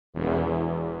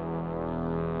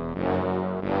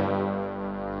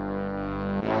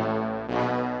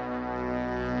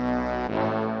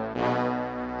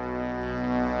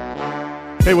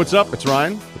Hey, what's up? It's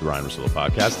Ryan with the Ryen Russillo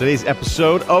Podcast. Today's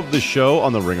episode of the show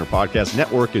on the Ringer Podcast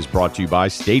Network is brought to you by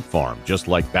State Farm. Just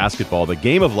like basketball, the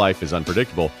game of life is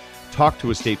unpredictable. Talk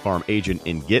to a State Farm agent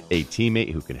and get a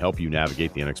teammate who can help you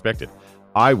navigate the unexpected.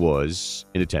 I was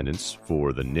in attendance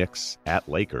for the Knicks at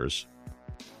Lakers.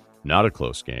 Not a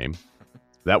close game.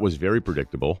 That was very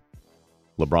predictable.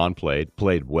 LeBron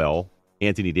played well.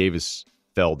 Anthony Davis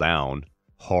fell down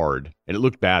hard, and it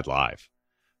looked bad live.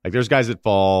 Like, there's guys that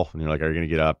fall, and you're like, are you going to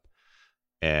get up?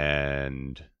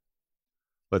 And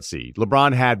let's see.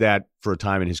 LeBron had that for a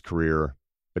time in his career,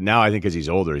 but now I think as he's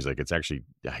older, he's like, it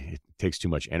takes too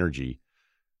much energy,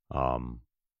 not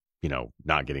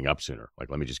getting up sooner.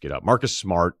 Like, let me just get up. Marcus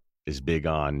Smart is big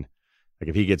on, like,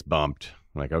 if he gets bumped,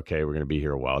 I'm like, okay, we're going to be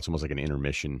here a while. It's almost like an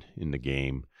intermission in the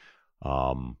game.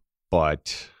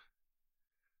 But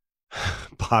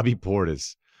Bobby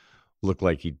Portis looked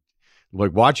like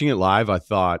watching it live, I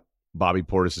thought Bobby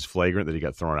Portis is flagrant that he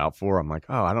got thrown out for. I'm like,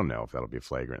 oh, I don't know if that'll be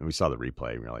flagrant. And we saw the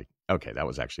replay, and we're like, okay, that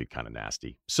was actually kind of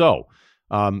nasty. So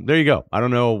there you go. I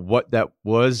don't know what that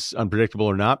was, unpredictable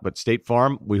or not, but State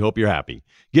Farm, we hope you're happy.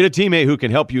 Get a teammate who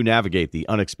can help you navigate the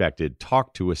unexpected.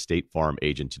 Talk to a State Farm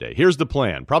agent today. Here's the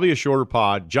plan. Probably a shorter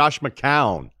pod. Josh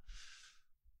McCown,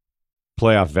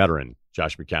 playoff veteran.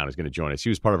 Josh McCown is going to join us. He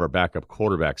was part of our backup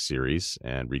quarterback series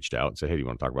and reached out and said, hey, do you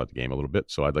want to talk about the game a little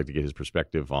bit? So I'd like to get his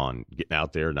perspective on getting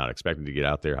out there, not expecting to get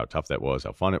out there, how tough that was,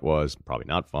 how fun it was. Probably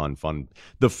not fun.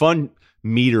 The fun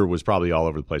meter was probably all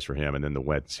over the place for him, and then the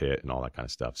wets hit and all that kind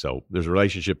of stuff. So there's a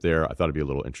relationship there. I thought it'd be a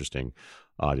little interesting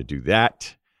to do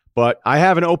that. But I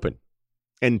have an open,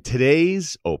 and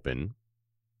today's open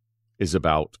is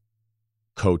about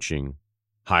coaching,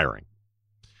 hiring.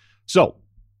 So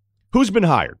who's been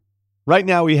hired? Right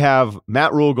now we have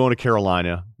Matt Rule going to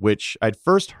Carolina, which I'd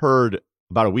first heard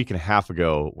about a week and a half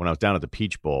ago when I was down at the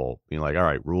Peach Bowl, being like, all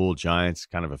right, Rule, Giants,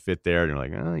 kind of a fit there. And you're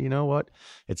like, oh, you know what?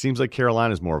 It seems like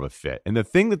Carolina's more of a fit. And the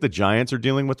thing that the Giants are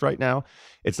dealing with right now,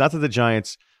 it's not that the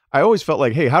Giants, I always felt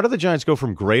like, hey, how do the Giants go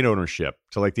from great ownership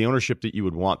to like the ownership that you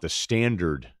would want, the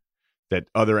standard that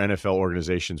other NFL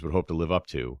organizations would hope to live up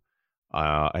to?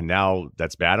 And now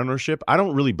that's bad ownership. I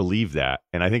don't really believe that.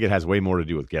 And I think it has way more to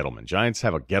do with Gettleman. Giants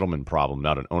have a Gettleman problem,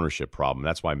 not an ownership problem.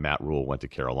 That's why Matt Rule went to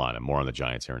Carolina. More on the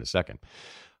Giants here in a second.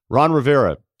 Ron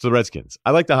Rivera to the Redskins.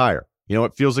 I like the hire. You know,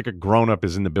 it feels like a grown-up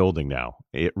is in the building now.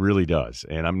 It really does.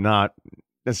 And I'm not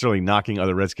necessarily knocking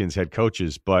other Redskins head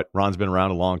coaches, but Ron's been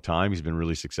around a long time. He's been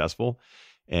really successful.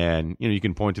 And, you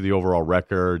can point to the overall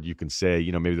record. You can say,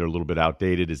 maybe they're a little bit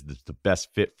outdated. Is this the best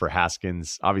fit for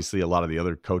Haskins? Obviously, a lot of the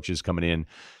other coaches coming in,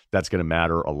 that's going to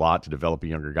matter a lot to develop a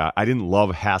younger guy. I didn't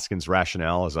love Haskins'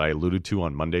 rationale, as I alluded to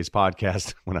on Monday's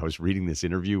podcast when I was reading this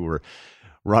interview where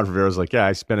Ron Rivera's like, yeah,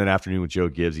 I spent an afternoon with Joe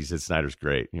Gibbs. He said Snyder's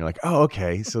great. And you're like, oh,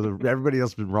 okay. So everybody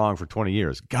else has been wrong for 20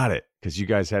 years. Got it. Because you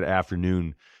guys had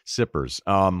afternoon sippers.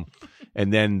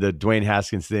 And then the Dwayne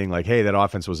Haskins thing, like, hey, that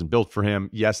offense wasn't built for him.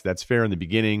 Yes, that's fair in the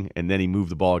beginning. And then he moved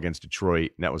the ball against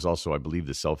Detroit. And that was also, I believe,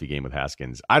 the selfie game with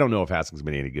Haskins. I don't know if Haskins has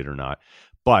been any good or not.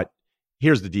 But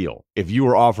here's the deal. If you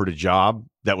were offered a job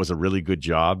that was a really good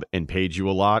job and paid you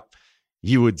a lot,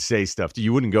 you would say stuff.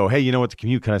 You wouldn't go, hey, you know what? The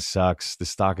commute kind of sucks. The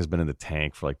stock has been in the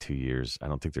tank for like 2 years. I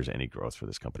don't think there's any growth for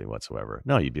this company whatsoever.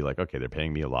 No, you'd be like, okay, they're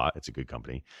paying me a lot. It's a good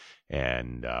company.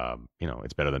 And,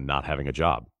 it's better than not having a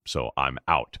job. So I'm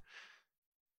out.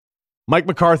 Mike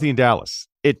McCarthy in Dallas.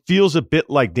 It feels a bit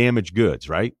like damaged goods,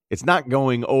 right? It's not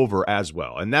going over as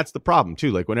well. And that's the problem,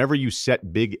 too. Like, whenever you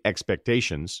set big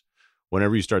expectations,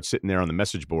 whenever you start sitting there on the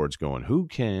message boards going,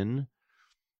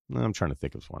 I'm trying to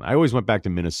think of one. I always went back to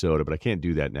Minnesota, but I can't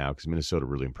do that now because Minnesota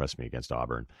really impressed me against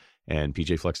Auburn. And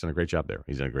PJ Fleck's done a great job there.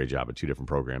 He's done a great job at two different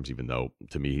programs, even though,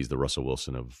 to me, he's the Russell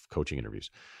Wilson of coaching interviews.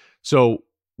 So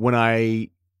when I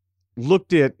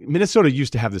looked at Minnesota,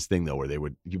 used to have this thing, though, where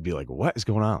you'd be like, what is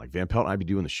going on? Like, Van Pelt and I'd be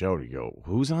doing the show, and you go,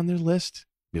 who's on their list?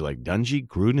 Be like, Dungy,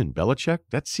 Gruden, and Belichick?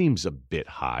 That seems a bit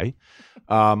high.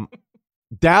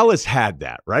 Dallas had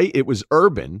that, right? It was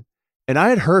Urban. And I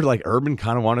had heard like Urban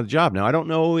kind of wanted the job. Now, I don't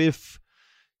know if,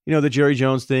 the Jerry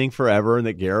Jones thing forever and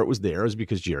that Garrett was there is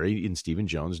because Jerry and Stephen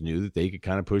Jones knew that they could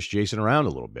kind of push Jason around a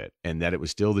little bit and that it was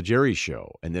still the Jerry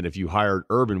show. And then if you hired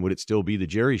Urban, would it still be the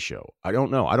Jerry show? I don't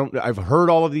know. I've heard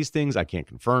all of these things. I can't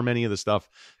confirm any of the stuff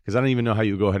because I don't even know how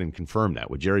you go ahead and confirm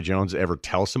that. Would Jerry Jones ever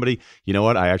tell somebody, you know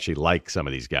what? I actually like some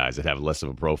of these guys that have less of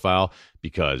a profile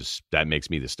because that makes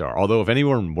me the star. Although if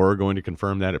anyone were going to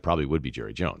confirm that, it probably would be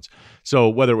Jerry Jones. So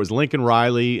whether it was Lincoln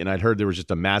Riley, and I'd heard there was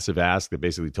just a massive ask that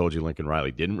basically told you Lincoln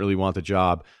Riley didn't really want the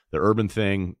job, the Urban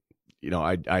thing,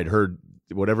 I'd heard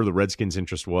whatever the Redskins'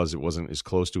 interest was, it wasn't as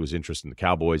close to his interest in the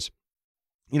Cowboys.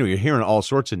 You're hearing all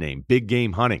sorts of names, big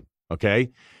game hunting, okay?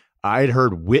 I had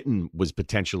heard Witten was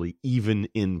potentially even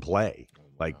in play.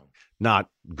 Like, not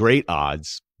great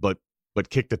odds, but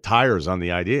kicked the tires on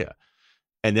the idea.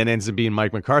 And then ends up being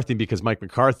Mike McCarthy, because Mike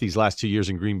McCarthy's last 2 years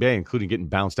in Green Bay, including getting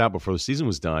bounced out before the season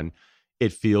was done,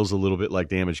 it feels a little bit like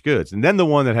damaged goods. And then the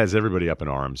one that has everybody up in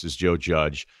arms is Joe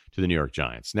Judge to the New York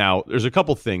Giants. Now, there's a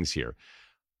couple things here.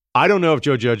 I don't know if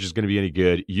Joe Judge is going to be any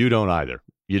good. You don't either.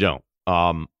 You don't.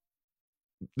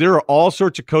 There are all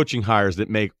sorts of coaching hires that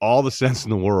make all the sense in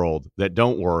the world that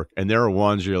don't work, and there are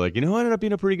ones where you're like, who ended up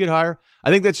being a pretty good hire? I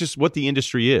think that's just what the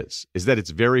industry is that it's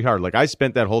very hard. Like, I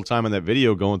spent that whole time on that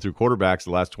video going through quarterbacks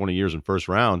the last 20 years in first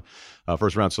round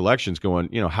selections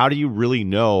going, how do you really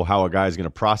know how a guy is going to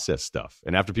process stuff?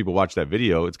 And after people watch that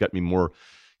video, it's got me more,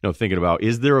 thinking about,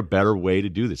 is there a better way to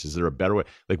do this? Is there a better way?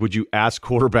 Like, would you ask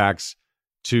quarterbacks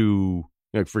to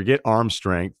forget arm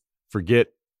strength,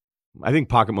 I think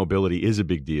pocket mobility is a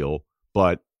big deal,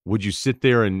 but would you sit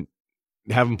there and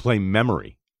have them play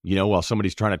memory, while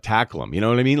somebody's trying to tackle them? You know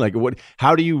what I mean? Like,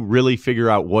 how do you really figure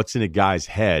out what's in a guy's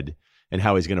head and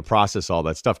how he's going to process all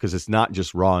that stuff? Because it's not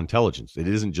just raw intelligence. It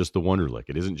isn't just the Wonderlic.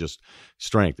 It isn't just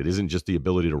strength. It isn't just the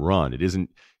ability to run. It isn't,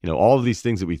 all of these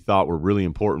things that we thought were really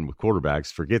important with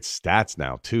quarterbacks. Forget stats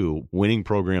now, too. Winning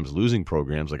programs, losing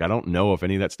programs. Like, I don't know if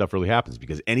any of that stuff really happens,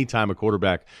 because anytime a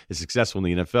quarterback is successful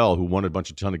in the NFL who won a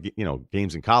ton of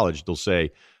games in college, they'll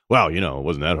say, well, it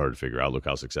wasn't that hard to figure out. Look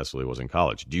how successful he was in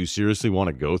college. Do you seriously want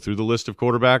to go through the list of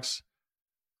quarterbacks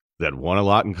that won a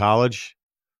lot in college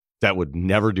that would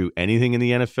never do anything in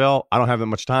the NFL? I don't have that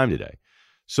much time today.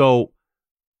 So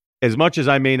as much as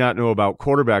I may not know about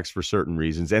quarterbacks for certain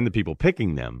reasons, and the people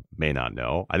picking them may not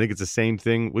know, I think it's the same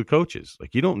thing with coaches.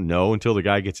 Like, you don't know until the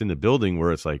guy gets in the building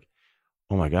where it's like,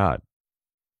 oh my God,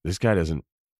 this guy doesn't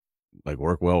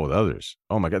work well with others.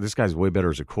 Oh my God, this guy's way better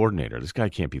as a coordinator. This guy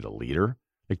can't be the leader.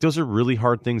 Like, those are really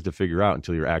hard things to figure out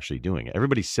until you're actually doing it.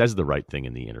 Everybody says the right thing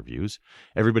in the interviews.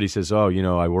 Everybody says, oh,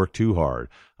 I work too hard.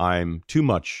 I'm too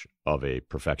much of a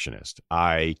perfectionist.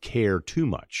 I care too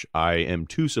much. I am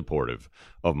too supportive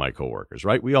of my coworkers,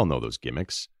 right? We all know those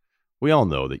gimmicks. We all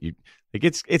know that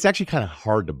it's actually kind of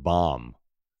hard to bomb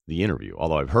the interview,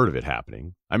 although I've heard of it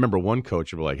happening. I remember one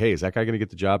coach would be like, hey, is that guy going to get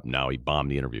the job? No, he bombed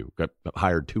the interview. Got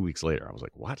hired 2 weeks later. I was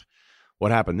like, what? What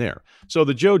happened there? So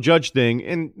the Joe Judge thing,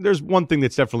 and there's one thing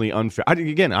that's definitely unfair.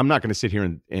 Again, I'm not going to sit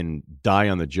here and die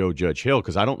on the Joe Judge hill,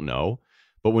 because I don't know.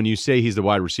 But when you say he's the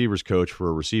wide receivers coach for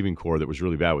a receiving core that was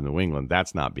really bad with New England,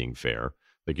 that's not being fair.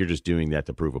 Like, you're just doing that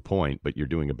to prove a point, but you're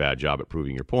doing a bad job at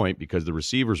proving your point, because the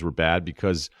receivers were bad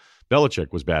because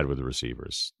Belichick was bad with the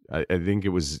receivers. I think it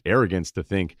was arrogance to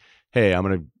think, hey, I'm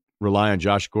going to rely on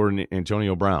Josh Gordon and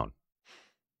Antonio Brown.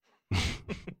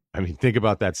 I mean, think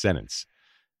about that sentence.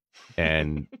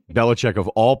 And Belichick, of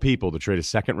all people, to trade a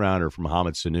second rounder for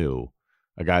Mohamed Sanu,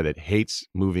 a guy that hates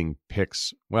moving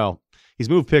picks. Well, he's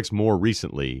moved picks more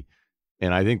recently,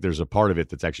 and I think there's a part of it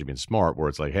that's actually been smart, where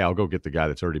it's like, hey, I'll go get the guy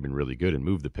that's already been really good and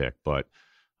move the pick. But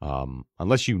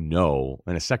unless and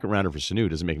a second rounder for Sanu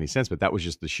doesn't make any sense, but that was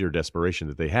just the sheer desperation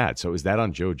that they had. So is that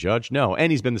on Joe Judge? No.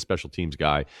 And he's been the special teams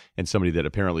guy and somebody that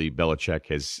apparently Belichick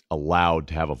has allowed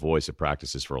to have a voice at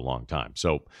practices for a long time.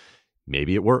 So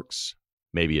maybe it works.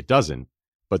 Maybe it doesn't.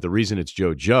 But the reason it's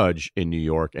Joe Judge in New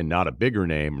York and not a bigger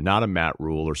name, not a Matt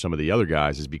Rule or some of the other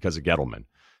guys, is because of Gettleman.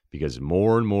 Because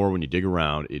more and more when you dig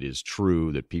around, it is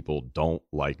true that people don't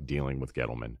like dealing with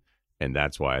Gettleman. And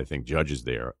that's why I think Judge is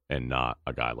there and not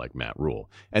a guy like Matt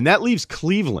Rule. And that leaves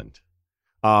Cleveland.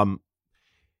 As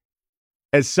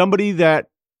somebody that,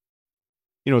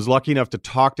 is lucky enough to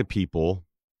talk to people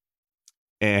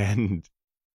and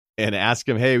ask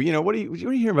them, hey, what do you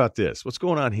hear about this? What's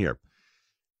going on here?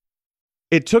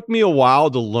 It took me a while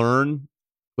to learn,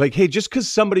 like, hey, just because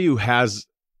somebody who has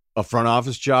a front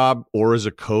office job or is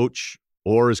a coach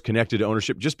or is connected to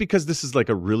ownership, just because this is like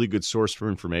a really good source for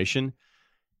information,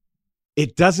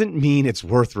 it doesn't mean it's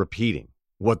worth repeating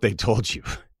what they told you.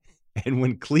 And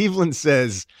when Cleveland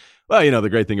says, well, the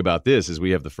great thing about this is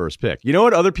we have the first pick. You know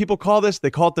what other people call this? They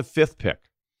call it the fifth pick.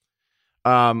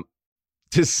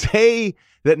 To say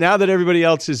that now that everybody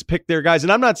else has picked their guys,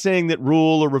 and I'm not saying that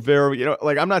Rule or Rivera,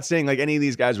 I'm not saying like any of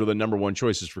these guys were the number one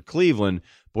choices for Cleveland,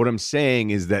 but what I'm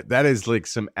saying is that is like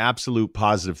some absolute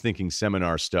positive thinking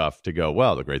seminar stuff to go,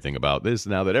 well, the great thing about this,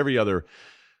 now that every other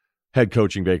head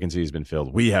coaching vacancy has been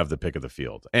filled, we have the pick of the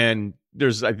field. And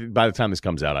by the time this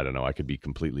comes out, I don't know, I could be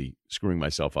completely screwing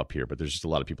myself up here, but there's just a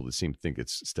lot of people that seem to think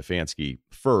it's Stefanski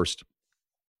first.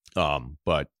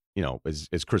 But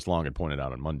as Chris Long had pointed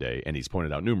out on Monday, and he's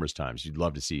pointed out numerous times, you'd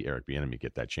love to see Eric Bieniemy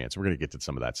get that chance. We're going to get to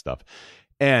some of that stuff,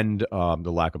 and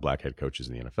the lack of black head coaches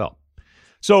in the NFL.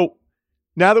 So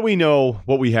Now that we know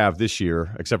what we have this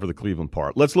year, except for the Cleveland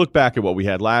part, let's look back at what we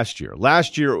had last year.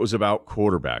 Last year, it was about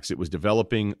quarterbacks. It was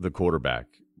developing the quarterback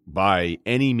by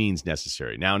any means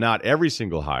necessary. Now, not every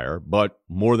single hire, but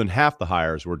more than half the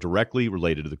hires were directly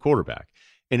related to the quarterback.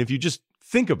 And if you just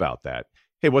think about that,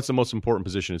 hey, what's the most important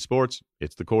position in sports?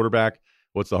 It's the quarterback.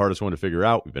 What's the hardest one to figure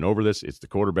out? We've been over this. It's the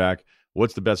quarterback.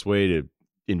 What's the best way to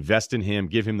invest in him,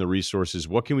 give him the resources?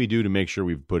 What can we do to make sure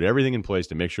we've put everything in place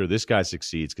to make sure this guy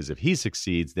succeeds? Because if he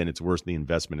succeeds, then it's worth the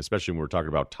investment, especially when we're talking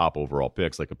about top overall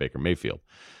picks like a Baker Mayfield.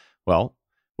 Well,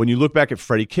 when you look back at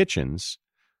Freddie Kitchens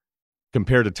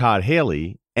compared to Todd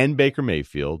Haley and Baker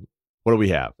Mayfield, what do we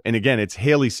have? And again, it's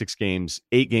Haley 6 games,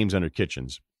 8 games under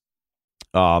Kitchens.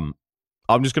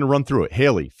 I'm just going to run through it.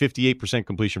 Haley, 58%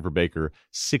 completion for Baker,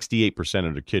 68%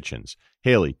 under Kitchens.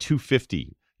 Haley,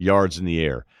 250 yards in the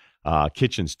air.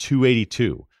 Kitchens,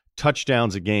 282.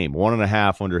 Touchdowns a game,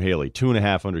 1.5 under Haley,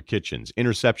 2.5 under Kitchens.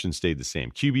 Interceptions stayed the same.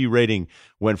 QB rating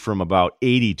went from about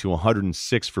 80 to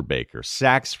 106 for Baker.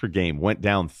 Sacks per game went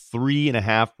down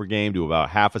 3.5 per game to about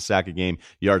half a sack a game.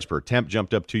 Yards per attempt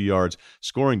jumped up 2 yards.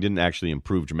 Scoring didn't actually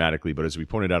improve dramatically, but as we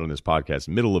pointed out on this podcast,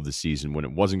 middle of the season when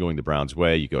it wasn't going the Browns'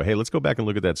 way, you go, hey, let's go back and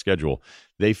look at that schedule.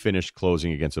 They finished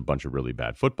closing against a bunch of really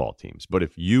bad football teams. But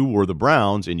if you were the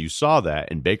Browns and you saw that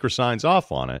and Baker signs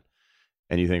off on it,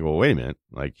 and you think, well, wait a minute,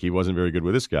 like he wasn't very good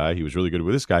with this guy. He was really good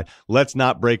with this guy. Let's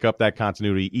not break up that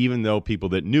continuity, even though people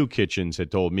that knew Kitchens had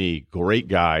told me, great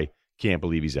guy, can't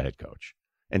believe he's a head coach.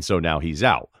 And so now he's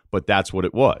out. But that's what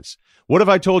it was. What if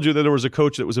I told you that there was a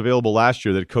coach that was available last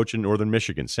year that coached in Northern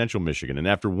Michigan, Central Michigan, and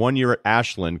after 1 year at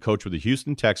Ashland, coached with the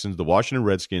Houston Texans, the Washington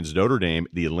Redskins, Notre Dame,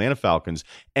 the Atlanta Falcons,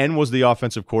 and was the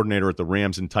offensive coordinator at the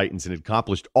Rams and Titans and had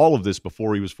accomplished all of this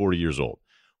before he was 40 years old?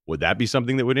 Would that be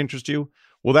something that would interest you?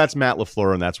 Well, that's Matt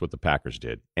LaFleur, and that's what the Packers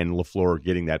did. And LaFleur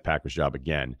getting that Packers job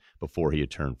again before he had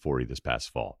turned 40 this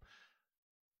past fall.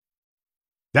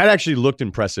 That actually looked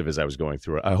impressive as I was going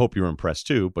through it. I hope you were impressed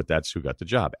too, but that's who got the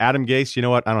job. Adam Gase, you know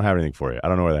what? I don't have anything for you. I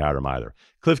don't know where they hired him either.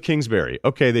 Cliff Kingsbury.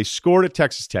 Okay, they scored at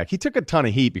Texas Tech. He took a ton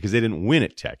of heat because they didn't win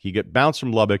at Tech. He got bounced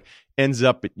from Lubbock, ends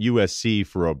up at USC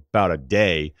for about a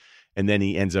day, and then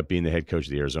he ends up being the head coach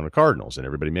of the Arizona Cardinals. And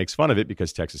everybody makes fun of it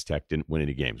because Texas Tech didn't win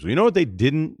any games. Well, you know what they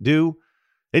didn't do?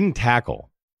 They didn't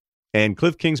tackle. And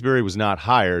Cliff Kingsbury was not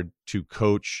hired to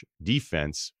coach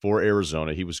defense for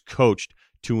Arizona. He was coached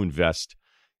to invest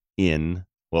in,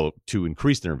 well, to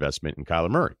increase their investment in Kyler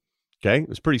Murray. Okay? It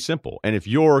was pretty simple. And if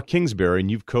you're Kingsbury and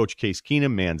you've coached Case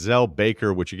Keenum, Manziel,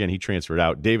 Baker, which again, he transferred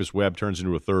out, Davis Webb turns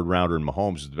into a third rounder, and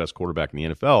Mahomes is the best quarterback in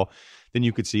the NFL, then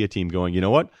you could see a team going, you know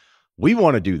what? We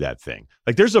want to do that thing.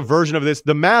 Like there's a version of this.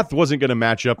 The math wasn't going to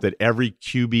match up that every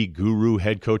QB guru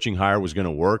head coaching hire was going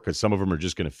to work because some of them are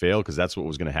just going to fail because that's what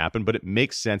was going to happen. But it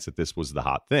makes sense that this was the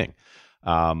hot thing.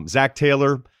 Zach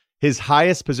Taylor, his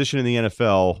highest position in the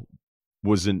NFL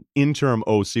was an interim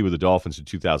OC with the Dolphins in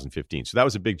 2015. So that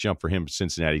was a big jump for him for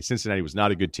Cincinnati. Cincinnati was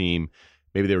not a good team.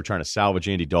 Maybe they were trying to salvage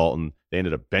Andy Dalton. They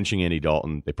ended up benching Andy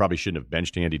Dalton. They probably shouldn't have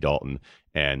benched Andy Dalton.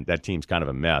 And that team's kind of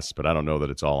a mess, but I don't know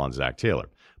that it's all on Zach Taylor.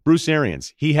 Bruce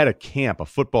Arians, he had a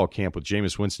football camp with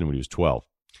Jameis Winston when he was 12.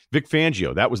 Vic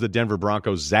Fangio, that was the Denver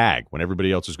Broncos zag. When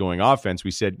everybody else was going offense, we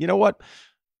said, you know what?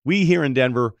 We here in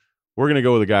Denver, we're going to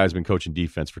go with a guy who's been coaching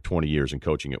defense for 20 years and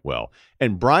coaching it well.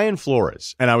 And Brian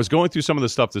Flores, and I was going through some of the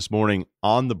stuff this morning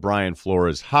on the Brian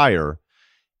Flores hire,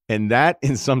 and that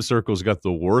in some circles got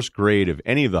the worst grade of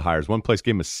any of the hires. One place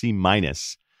gave him a C-.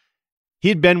 He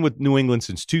had been with New England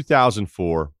since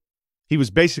 2004. He was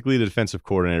basically the defensive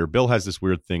coordinator. Bill has this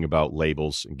weird thing about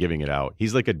labels and giving it out.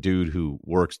 He's like a dude who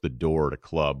works the door at a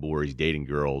club where he's dating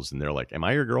girls, and they're like, am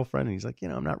I your girlfriend? And he's like,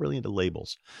 I'm not really into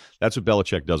labels. That's what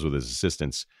Belichick does with his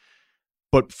assistants.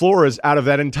 But Flores, out of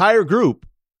that entire group,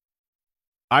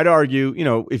 I'd argue,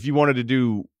 if you wanted to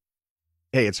do,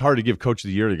 hey, it's hard to give coach of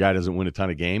the year to a guy who doesn't win a ton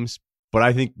of games. But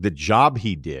I think the job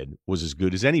he did was as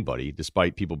good as anybody,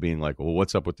 despite people being like, well,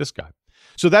 what's up with this guy?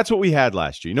 So that's what we had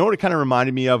last year. You know what it kind of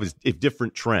reminded me of is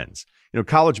different trends.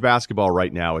 College basketball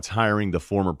right now, it's hiring the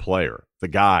former player, the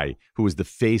guy who was the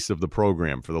face of the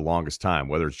program for the longest time,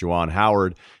 whether it's Juwan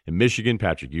Howard in Michigan,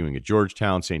 Patrick Ewing at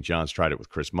Georgetown, St. John's tried it with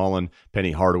Chris Mullen,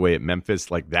 Penny Hardaway at Memphis.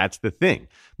 Like, that's the thing.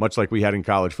 Much like we had in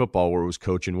college football where it was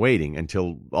coach in waiting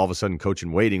until all of a sudden coach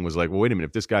in waiting was like, well, wait a minute,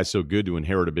 if this guy's so good to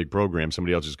inherit a big program,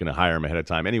 somebody else is going to hire him ahead of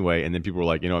time anyway. And then people were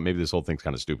like, maybe this whole thing's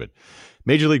kind of stupid.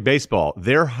 Major League Baseball,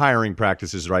 their hiring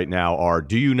practices right now are,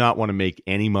 do you not want to make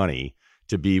any money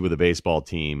to be with a baseball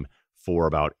team for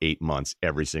about 8 months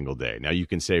every single day? Now, you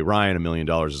can say, Ryan, $1 million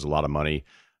is a lot of money.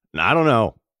 And I don't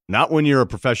know. Not when you're a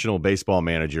professional baseball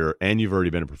manager and you've already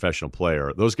been a professional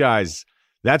player. Those guys,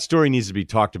 that story needs to be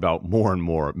talked about more and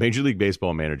more. Major League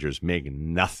Baseball managers make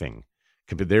nothing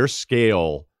Their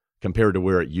scale compared to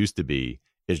where it used to be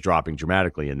is dropping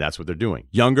dramatically, and that's what they're doing.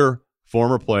 Younger,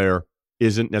 former player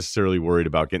isn't necessarily worried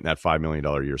about getting that $5 million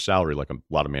a year salary like a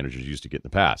lot of managers used to get in the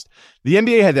past. The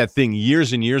NBA had that thing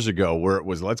years and years ago where it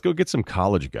was, let's go get some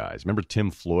college guys. Remember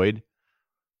Tim Floyd,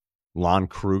 Lon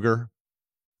Kruger?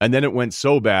 And then it went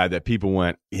so bad that people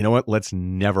went, you know what, let's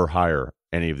never hire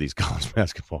any of these college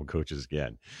basketball coaches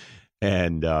again.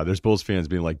 And there's Bulls fans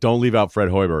being like, don't leave out Fred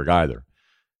Hoiberg either.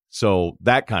 So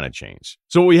that kind of changed.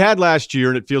 So what we had last year,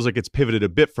 and it feels like it's pivoted a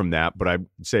bit from that, but I'd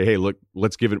say, hey, look,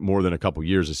 let's give it more than a couple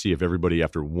years to see if everybody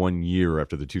after 1 year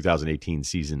after the 2018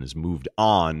 season has moved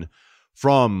on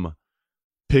from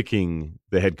picking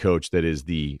the head coach that is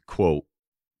the, quote,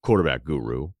 quarterback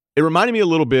guru. It reminded me a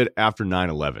little bit after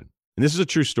 9/11. And this is a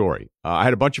true story. I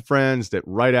had a bunch of friends that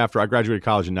right after I graduated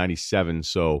college in 97,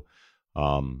 so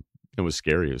it was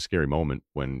scary. It was a scary moment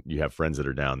when you have friends that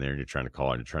are down there and you're trying to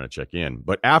call and you're trying to check in.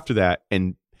 But after that,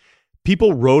 and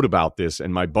people wrote about this,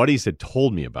 and my buddies had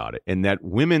told me about it, and that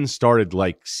women started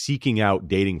like seeking out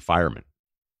dating firemen.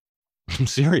 I'm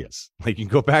serious. Like, you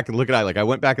can go back and look at it. Like, I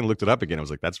went back and looked it up again. I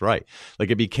was like, that's right. Like,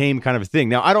 it became kind of a thing.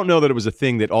 Now, I don't know that it was a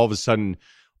thing that all of a sudden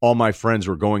all my friends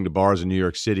were going to bars in New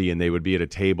York City and they would be at a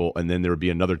table and then there would be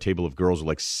another table of girls with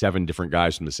like 7 different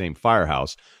guys from the same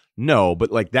firehouse. No,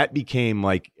 but like that became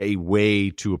like a way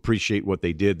to appreciate what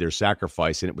they did, their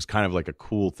sacrifice, and it was kind of like a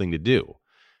cool thing to do.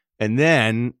 And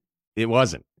then it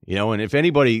wasn't, and if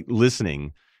anybody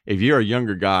listening, if you're a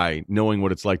younger guy knowing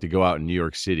what it's like to go out in New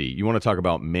York City, you want to talk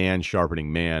about man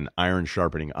sharpening man, iron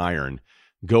sharpening iron,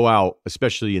 go out,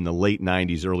 especially in the late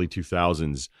 90s, early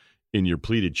 2000s, in your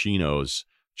pleated chinos,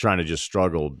 trying to just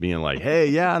struggle, being like, hey,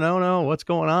 yeah, no, what's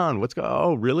going on?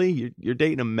 Oh, really? You're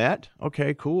dating a Met?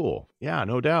 Okay, cool. Yeah,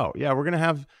 no doubt. Yeah, we're going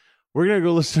to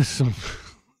go listen to some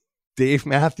Dave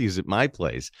Matthews at my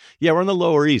place. Yeah, we're in the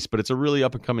Lower East, but it's a really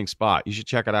up and coming spot. You should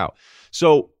check it out.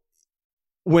 So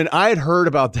when I had heard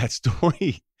about that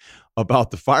story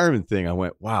about the fireman thing, I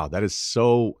went, wow, that is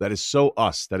so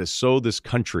us. That is so this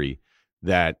country,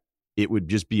 that it would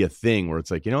just be a thing where it's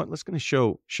like, you know what, let's going to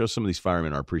show some of these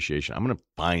firemen our appreciation. I'm going to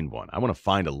find one. I want to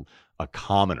find a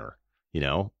commoner,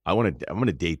 I want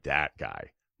to date that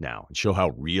guy now and show how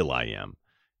real I am.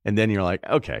 And then you're like,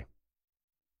 okay,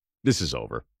 this is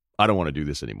over. I don't want to do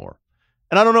this anymore.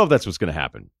 And I don't know if that's what's going to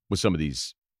happen with some of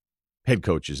these head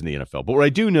coaches in the NFL. But what I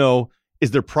do know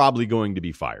is they're probably going to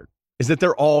be fired, is that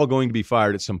they're all going to be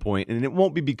fired at some point. And it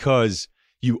won't be because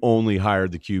you only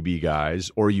hired the QB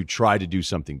guys or you try to do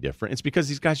something different. It's because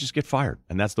these guys just get fired,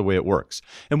 and that's the way it works.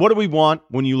 And what do we want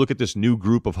when you look at this new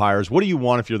group of hires? What do you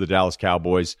want if you're the Dallas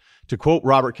Cowboys? To quote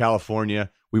Robert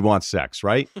California, we want sex,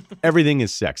 right? Everything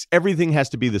is sex. Everything has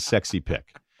to be the sexy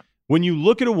pick. When you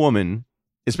look at a woman,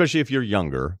 especially if you're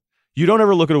younger, you don't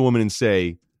ever look at a woman and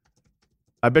say,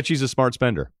 I bet she's a smart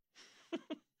spender.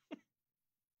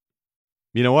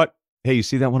 You know what? Hey, you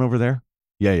see that one over there?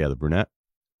 Yeah, the brunette.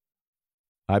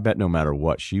 I bet no matter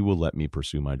what, she will let me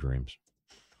pursue my dreams.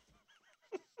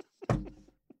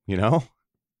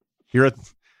 You're at,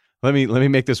 let me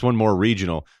make this one more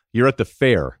regional. You're at the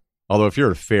fair. Although if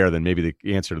you're at a fair, then maybe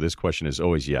the answer to this question is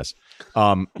always yes.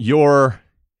 You're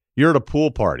at a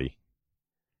pool party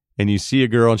and you see a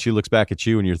girl and she looks back at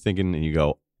you and you're thinking, and you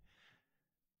go,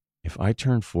 if I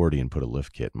turn 40 and put a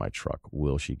lift kit in my truck,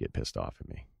 will she get pissed off at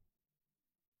me?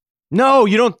 No,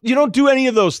 you don't do any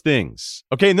of those things.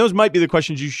 Okay, and those might be the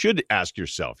questions you should ask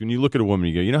yourself. When you look at a woman,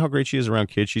 you go, you know how great she is around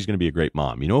kids? She's going to be a great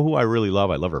mom. You know who I really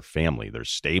love? I love her family. They're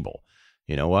stable.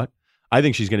 You know what? I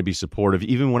think she's going to be supportive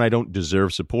even when I don't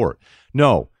deserve support.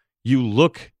 No, you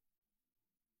look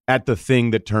at the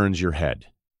thing that turns your head.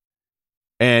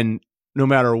 And no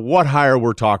matter what hire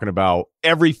we're talking about,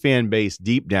 every fan base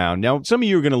deep down. Now, some of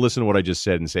you are going to listen to what I just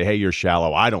said and say, hey, you're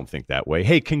shallow. I don't think that way.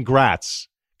 Hey, congrats.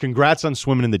 Congrats on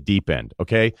swimming in the deep end,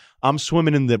 okay? I'm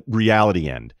swimming in the reality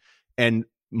end. And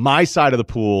my side of the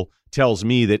pool tells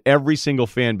me that every single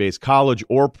fan base, college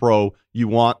or pro, you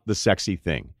want the sexy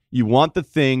thing. You want the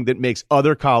thing that makes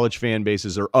other college fan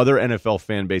bases or other NFL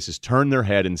fan bases turn their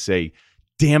head and say,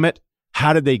 damn it,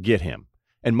 how did they get him?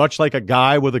 And much like a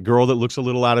guy with a girl that looks a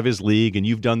little out of his league, and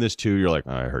you've done this too, you're like,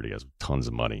 oh, I heard he has tons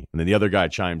of money. And then the other guy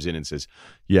chimes in and says,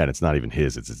 yeah, and it's not even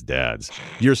his, it's his dad's.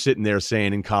 You're sitting there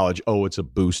saying in college, oh, it's a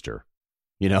booster,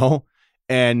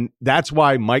 And that's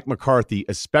why Mike McCarthy,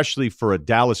 especially for a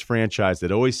Dallas franchise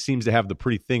that always seems to have the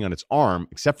pretty thing on its arm,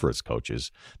 except for its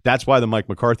coaches, that's why the Mike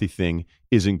McCarthy thing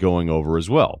isn't going over as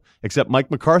well. Except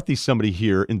Mike McCarthy's somebody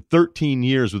here in 13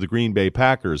 years with the Green Bay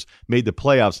Packers, made the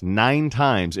playoffs 9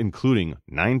 times, including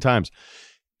 9 times,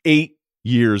 8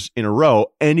 years in a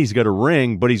row, and he's got a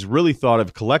ring, but he's really thought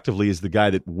of collectively as the guy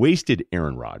that wasted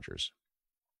Aaron Rodgers.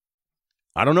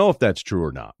 I don't know if that's true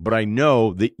or not, but I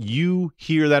know that you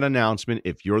hear that announcement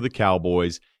if you're the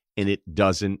Cowboys and it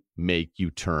doesn't make you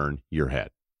turn your head.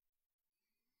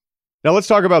 Now, let's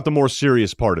talk about the more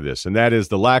serious part of this, and that is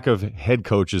the lack of head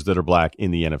coaches that are black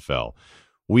in the NFL.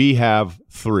 We have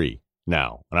 3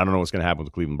 now, and I don't know what's going to happen with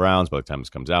the Cleveland Browns by the time this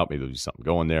comes out. Maybe there'll be something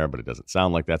going there, but it doesn't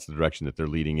sound like that's the direction that they're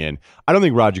leading in. I don't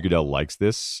think Roger Goodell likes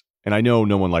this, and I know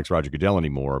no one likes Roger Goodell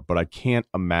anymore, but I can't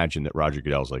imagine that Roger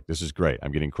Goodell's like, this is great.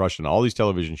 I'm getting crushed on all these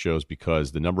television shows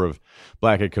because the number of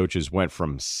black head coaches went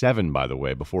from 7, by the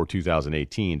way, before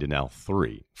 2018 to now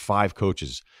 3. 5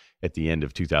 coaches at the end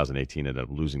of 2018 ended up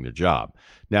losing their job.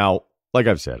 Now, like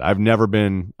I've said, I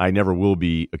never will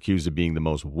be accused of being the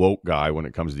most woke guy when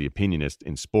it comes to the opinionist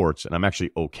in sports, and I'm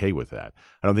actually okay with that.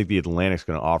 I don't think the Atlantic's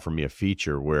going to offer me a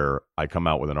feature where I come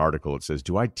out with an article that says,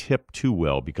 do I tip too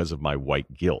well because of my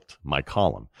white guilt, my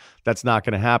column? That's not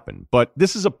going to happen. But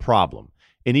this is a problem.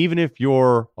 And even if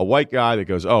you're a white guy that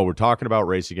goes, oh, we're talking about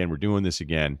race again, we're doing this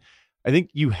again, I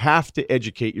think you have to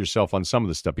educate yourself on some of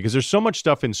the stuff because there's so much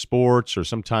stuff in sports or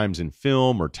sometimes in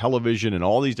film or television and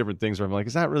all these different things where I'm like,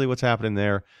 is that really what's happening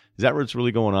there? Is that what's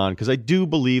really going on? Because I do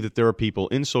believe that there are people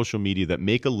in social media that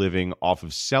make a living off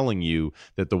of selling you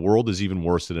that the world is even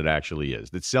worse than it actually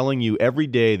is. That's selling you every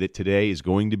day that today is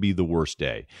going to be the worst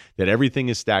day, that everything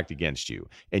is stacked against you.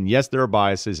 And yes, there are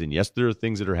biases, and yes, there are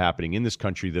things that are happening in this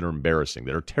country that are embarrassing,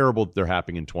 that are terrible, that they're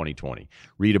happening in 2020.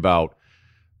 Read about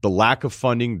the lack of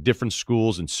funding different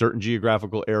schools in certain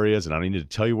geographical areas, and I don't need to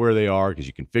tell you where they are because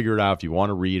you can figure it out if you want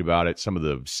to read about it. Some of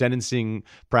the sentencing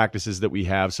practices that we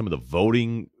have, some of the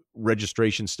voting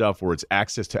registration stuff where it's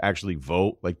access to actually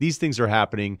vote. Like these things are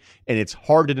happening, and it's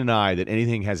hard to deny that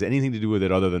anything has anything to do with it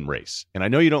other than race. And I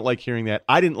know you don't like hearing that.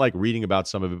 I didn't like reading about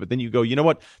some of it, but then you go, you know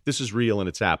what? This is real and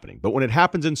it's happening. But when it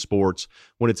happens in sports,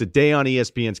 when it's a day on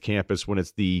ESPN's campus, when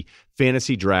it's the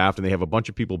fantasy draft and they have a bunch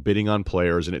of people bidding on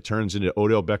players and it turns into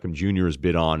Odell Beckham Jr. is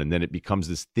bid on, and then it becomes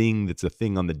this thing that's a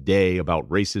thing on the day about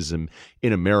racism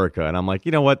in America. And I'm like,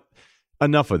 you know what?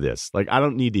 Enough of this. Like, I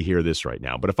don't need to hear this right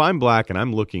now. But if I'm black and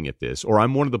I'm looking at this, or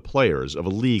I'm one of the players of a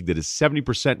league that is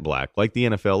 70% black, like the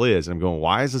NFL is, and I'm going,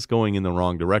 why is this going in the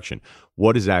wrong direction?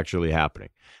 What is actually happening?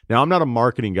 Now, I'm not a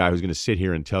marketing guy who's going to sit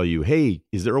here and tell you, hey,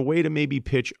 is there a way to maybe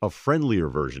pitch a friendlier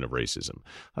version of racism?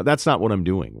 That's not what I'm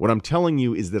doing. What I'm telling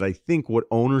you is that I think what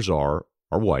owners are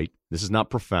white. This is not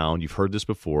profound. You've heard this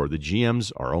before. The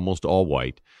GMs are almost all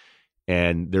white.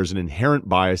 And there's an inherent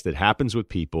bias that happens with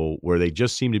people where they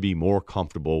just seem to be more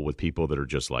comfortable with people that are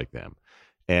just like them.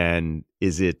 And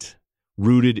is it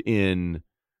rooted in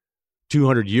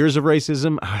 200 years of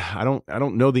racism? I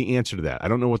don't know the answer to that. I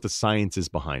don't know what the science is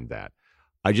behind that.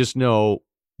 I just know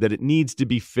that it needs to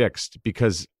be fixed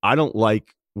because I don't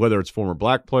like whether it's former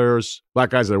black players, black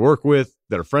guys that I work with,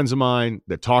 that are friends of mine,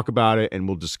 that talk about it, and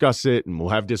we'll discuss it, and we'll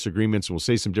have disagreements, and we'll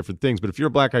say some different things. But if you're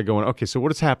a black guy going, okay, so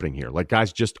what is happening here? Like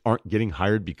guys just aren't getting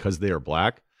hired because they are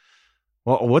black?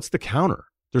 Well, what's the counter?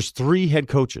 There's 3 head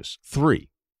coaches, 3.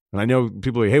 And I know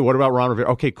people are like, hey, what about Ron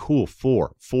Rivera? Okay, cool,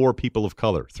 4 people of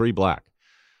color, 3 black.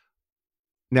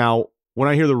 Now, when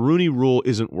I hear the Rooney Rule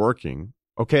isn't working,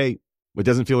 okay, it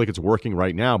doesn't feel like it's working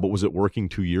right now, but was it working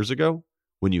 2 years ago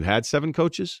when you had 7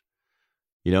 coaches?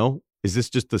 You know, is this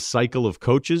just the cycle of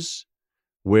coaches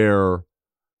where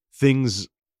things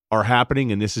are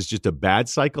happening and this is just a bad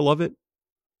cycle of it?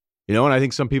 You know, and I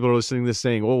think some people are listening to this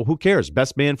saying, well, who cares?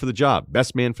 Best man for the job.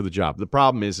 Best man for the job. The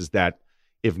problem is that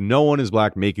if no one is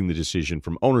black making the decision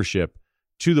from ownership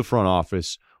to the front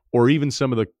office or even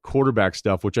some of the quarterback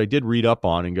stuff, which I did read up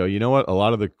on and go, you know what? A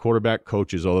lot of the quarterback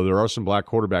coaches, although there are some black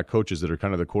quarterback coaches that are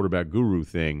kind of the quarterback guru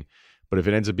thing, but if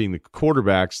it ends up being the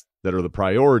quarterbacks that are the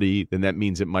priority, then that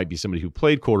means it might be somebody who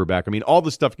played quarterback. I mean, all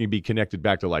the stuff can be connected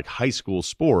back to like high school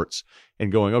sports and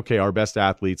going, okay, our best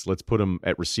athletes, let's put them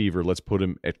at receiver, let's put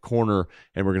them at corner,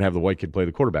 and we're going to have the white kid play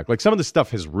the quarterback. Like some of the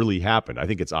stuff has really happened. I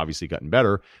think it's obviously gotten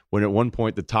better when at one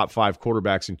point the top 5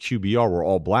 quarterbacks in QBR were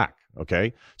all black.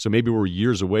 Okay, so maybe we're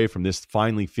years away from this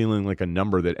finally feeling like a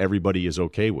number that everybody is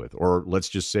okay with, or let's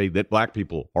just say that black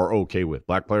people are okay with,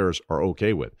 black players are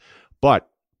okay with. But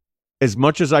as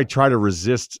much as I try to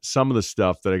resist some of the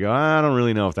stuff that I go, I don't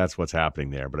really know if that's what's happening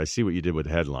there, but I see what you did with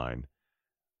the headline.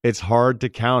 It's hard to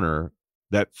counter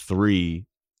that 3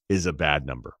 is a bad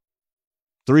number.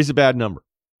 3 is a bad number,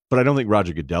 but I don't think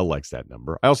Roger Goodell likes that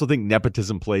number. I also think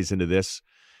nepotism plays into this.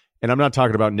 And I'm not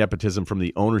talking about nepotism from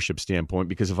the ownership standpoint,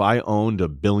 because if I owned a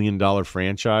 $1 billion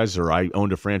franchise, or I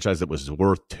owned a franchise that was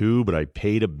worth 2, but I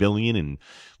paid $1 billion and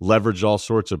leveraged all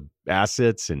sorts of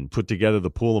assets and put together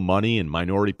the pool of money and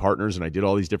minority partners, and I did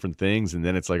all these different things, and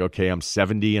then it's like, okay, I'm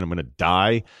 70 and I'm going to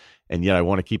die, and yet I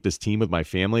want to keep this team with my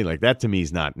family. Like that to me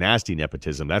is not nasty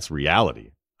nepotism. That's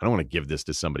reality. I don't want to give this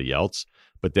to somebody else.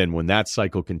 But then when that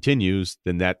cycle continues,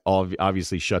 then that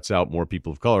obviously shuts out more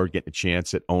people of color getting a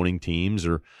chance at owning teams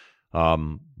or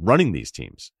running these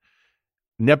teams.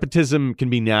 Nepotism can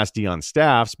be nasty on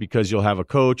staffs because you'll have a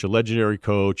coach, a legendary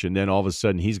coach, and then all of a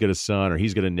sudden he's got a son or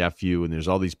he's got a nephew, and there's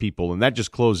all these people, and that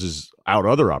just closes out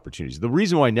other opportunities. The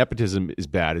reason why nepotism is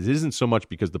bad is it isn't so much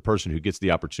because the person who gets the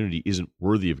opportunity isn't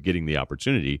worthy of getting the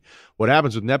opportunity. What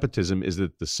happens with nepotism is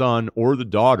that the son or the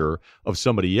daughter of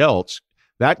somebody else,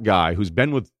 that guy who's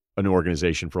been with an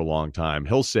organization for a long time,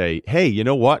 he'll say, hey, you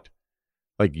know what?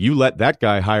 Like, you let that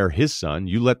guy hire his son,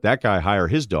 you let that guy hire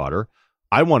his daughter.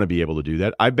 I want to be able to do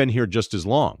that. I've been here just as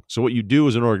long. So what you do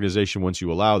as an organization once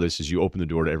you allow this is you open the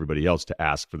door to everybody else to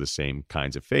ask for the same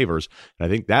kinds of favors. And I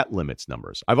think that limits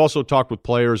numbers. I've also talked with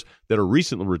players that are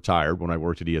recently retired when I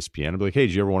worked at ESPN. I'd be like, hey,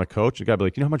 did you ever want to coach? And the guy would be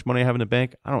like, you know how much money I have in the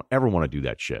bank? I don't ever want to do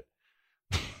that shit.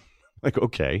 Like,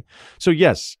 okay. So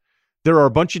yes, there are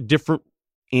a bunch of different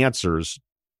answers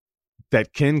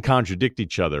that can contradict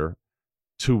each other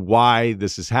to why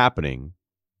this is happening.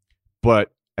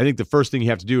 But I think the first thing you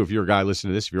have to do if you're a guy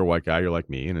listening to this, if you're a white guy, you're like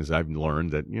me, and as I've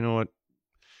learned that, you know what,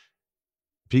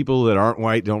 people that aren't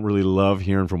white don't really love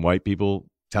hearing from white people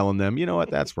telling them, you know what,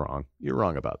 that's wrong. You're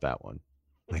wrong about that one.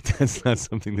 Like, that's not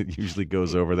something that usually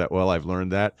goes over that well. I've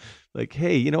learned that. Like,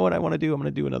 hey, you know what I want to do? I'm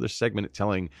going to do another segment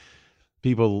telling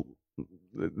people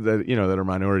that, you know, that are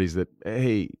minorities that,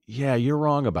 hey, yeah, you're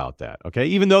wrong about that. Okay.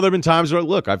 Even though there have been times where,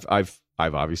 look, I've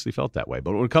obviously felt that way.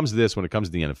 But when it comes to this, when it comes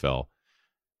to the NFL,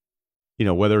 you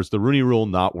know, whether it's the Rooney Rule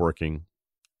not working,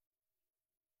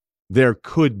 there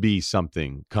could be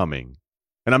something coming.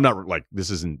 And I'm not like,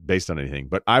 this isn't based on anything,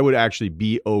 but I would actually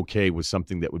be okay with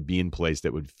something that would be in place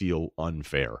that would feel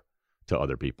unfair to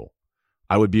other people.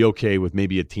 I would be okay with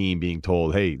maybe a team being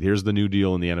told, hey, here's the new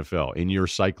deal in the NFL. In your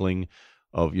cycling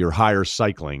of your hire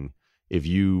cycling, if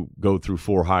you go through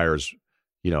 4 hires,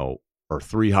 you know, or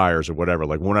 3 hires or whatever,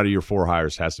 like 1 out of your 4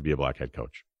 hires has to be a black head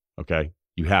coach. Okay.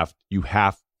 You have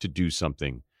to do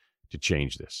something to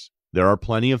change this. There are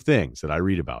plenty of things that I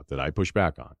read about that I push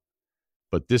back on,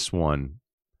 but this one,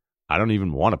 I don't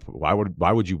even want to. Why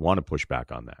would you want to push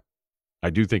back on that?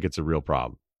 I do think it's a real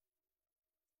problem.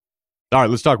 All right,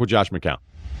 let's talk with Josh McCown.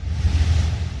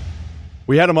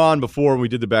 We had him on before when we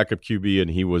did the backup QB,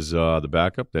 and he was the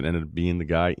backup that ended up being the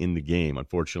guy in the game.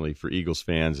 Unfortunately for Eagles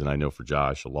fans, and I know for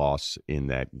Josh, a loss in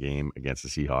that game against the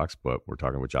Seahawks, but we're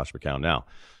talking with Josh McCown now.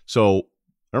 So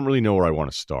I don't really know where I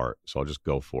want to start, so I'll just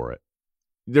go for it.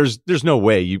 There's no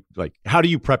way you like. How do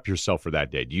you prep yourself for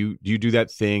that day? Do you do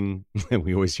that thing that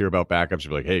we always hear about backups?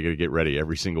 You're like, hey, you got to get ready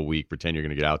every single week. Pretend you're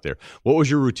going to get out there. What was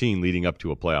your routine leading up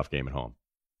to a playoff game at home?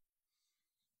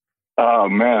 Oh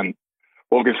man,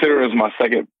 well, consider it was my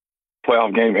second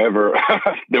playoff game ever.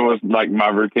 There was like my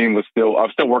routine was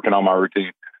I'm still working on my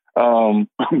routine.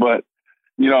 But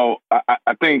you know,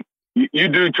 I think you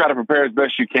do try to prepare as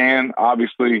best you can.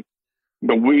 Obviously,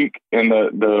 the week and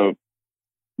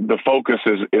the focus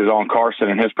is on Carson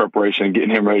and his preparation and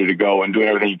getting him ready to go and doing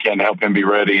everything you can to help him be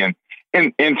ready. And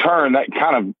in turn, that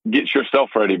kind of gets yourself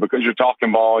ready because you're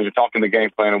talking ball, you're talking the game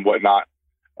plan and whatnot.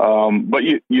 But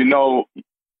you know,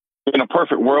 in a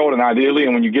perfect world and ideally,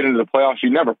 and when you get into the playoffs, you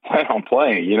never plan on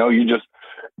playing. You know, you just,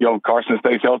 you know, Carson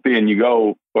stays healthy and you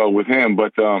go with him.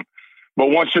 But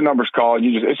once your number's called,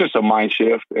 it's just a mind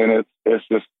shift, and it's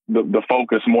just the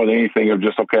focus more than anything of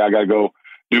just, okay, I got to go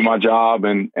do my job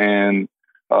and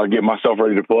get myself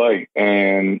ready to play.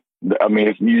 And I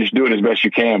mean, you just do it as best you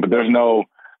can, but there's no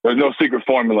secret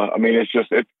formula. I mean, it's because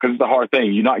it's a hard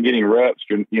thing. You're not getting reps.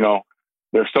 You know,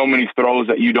 there's so many throws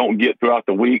that you don't get throughout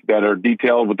the week that are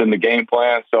detailed within the game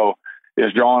plan. So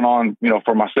it's drawing on, you know,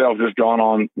 for myself, just drawing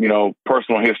on, you know,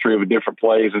 personal history of different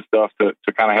plays and stuff to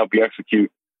kind of help you execute.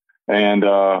 And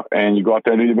you go out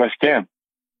there and do the best you can.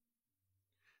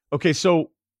 Okay,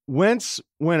 so Wentz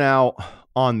went out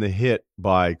on the hit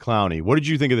by Clowney. What did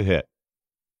you think of the hit?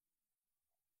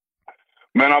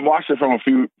 Man, I've watched it from a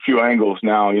few angles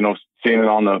now. You know, seeing it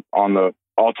on the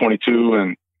all 22,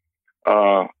 and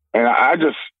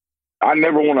I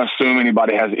never want to assume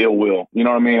anybody has ill will. You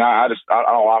know what I mean? I don't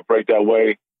operate that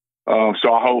way.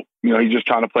 So I hope, you know, he's just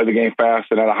trying to play the game fast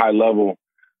and at a high level.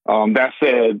 That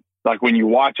said, like when you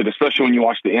watch it, especially when you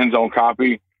watch the end zone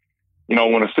copy, you know,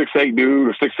 when a 6'8" dude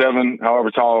or 6'7",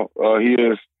 however tall he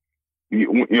is,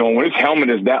 you know, when his helmet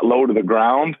is that low to the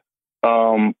ground,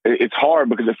 it's hard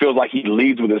because it feels like he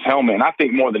leads with his helmet. And I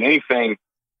think more than anything,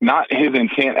 not his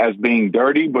intent as being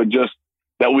dirty, but just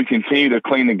that we continue to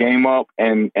clean the game up.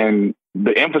 And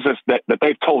the emphasis that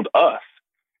they've told us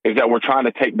is that we're trying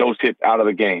to take those hits out of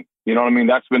the game. You know what I mean?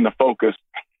 That's been the focus.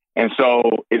 And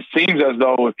so it seems as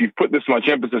though if you put this much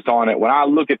emphasis on it, when I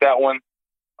look at that one,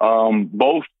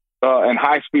 both in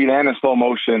high speed and in slow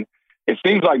motion. It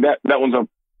seems like that one's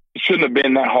shouldn't have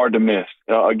been that hard to miss.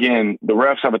 Again, the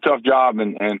refs have a tough job,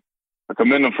 and I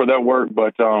commend them for their work.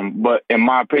 But in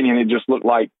my opinion, it just looked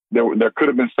like there could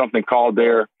have been something called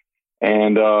there,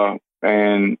 and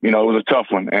it was a tough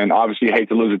one. And obviously, you hate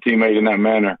to lose a teammate in that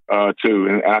manner too.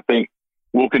 And I think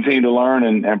we'll continue to learn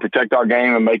and protect our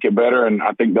game and make it better. And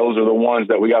I think those are the ones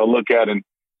that we got to look at and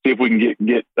see if we can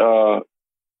get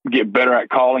better at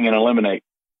calling and eliminate.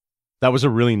 That was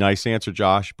a really nice answer,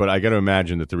 Josh, but I got to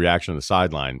imagine that the reaction on the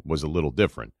sideline was a little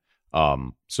different.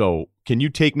 So can you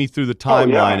take me through the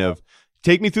timeline of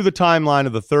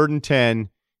the 3rd and 10,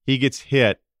 he gets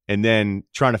hit, and then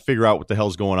trying to figure out what the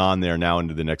hell's going on there now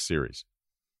into the next series?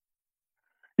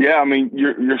 Yeah, I mean,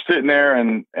 you're sitting there,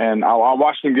 and I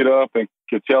watched him get up and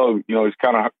could tell, he's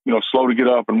kind of, slow to get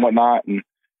up and whatnot. And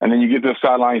then you get to the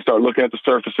sideline, you start looking at the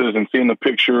surfaces and seeing the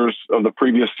pictures of the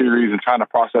previous series and trying to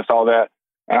process all that.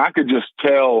 And I could just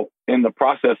tell in the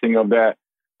processing of that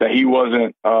he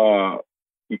wasn't, that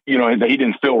he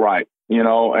didn't feel right,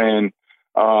 and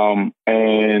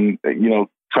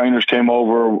trainers came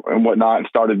over and whatnot and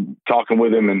started talking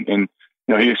with him. And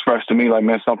he expressed to me like,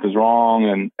 man, something's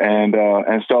wrong.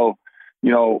 And so,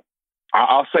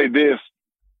 I'll say this,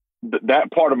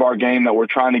 that part of our game that we're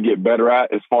trying to get better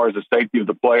at as far as the safety of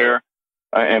the player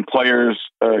and players,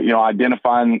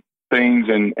 identifying things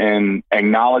and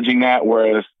acknowledging that.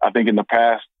 Whereas I think in the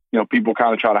past, people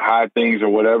kind of try to hide things or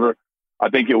whatever. I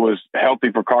think it was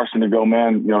healthy for Carson to go,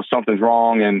 man, something's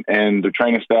wrong. And the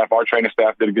our training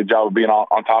staff did a good job of being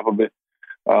on top of it.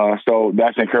 So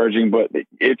that's encouraging, but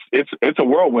it's a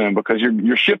whirlwind because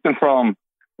you're shifting from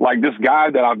like this guy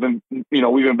that I've been,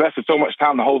 we've invested so much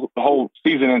time the whole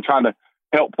season in trying to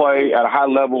help play at a high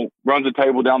level, runs the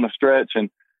table down the stretch, and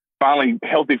finally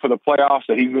healthy for the playoffs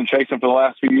that he's been chasing for the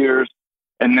last few years.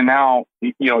 And then now,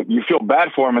 you feel bad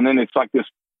for him. And then it's like this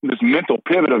mental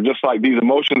pivot of just like these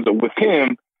emotions with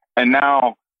him. And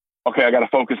now, okay, I got to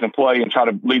focus and play and try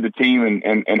to lead the team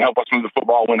and help us move the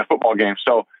football, win the football game.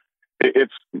 So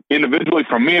it's individually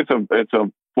for me, it's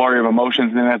a flurry of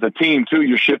emotions. And as a team too,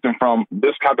 you're shifting from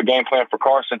this type of game plan for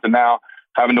Carson to now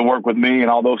having to work with me and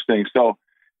all those things. So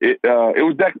it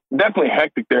was definitely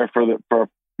hectic there for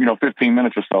 15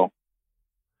 minutes or so.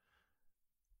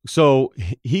 So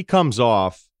he comes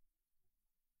off,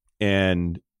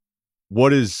 and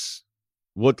is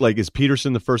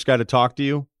Peterson the first guy to talk to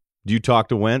you? Do you talk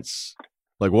to Wentz?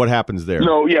 Like, what happens there?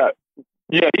 No, yeah,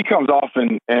 he comes off,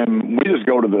 and we just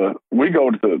go to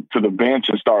the bench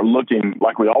and start looking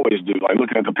like we always do, like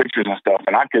looking at the pictures and stuff.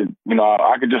 And I could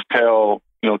just tell,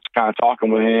 kind of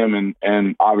talking with him,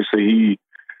 and obviously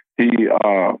he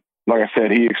like I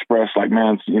said, he expressed like,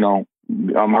 man,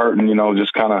 I'm hurting,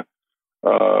 just kind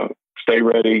of stay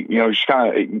ready. Just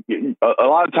kind of a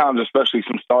lot of times, especially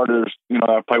some starters, that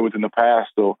I've played with in the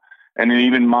past, and then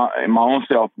even in my own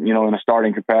self, in a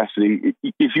starting capacity,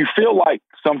 if you feel like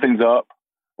something's up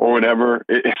or whatever,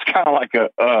 it's kind of like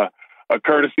a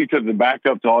courtesy to the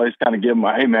backup to always kind of give them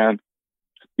a, hey man,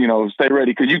 stay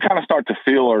ready, because you kind of start to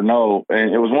feel or know.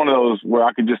 And it was one of those where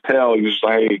I could just tell he was just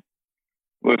like, hey,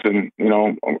 listen,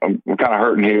 I'm kind of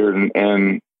hurting here,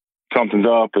 and something's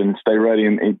up, and stay ready.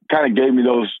 And it kind of gave me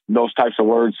those types of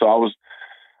words. So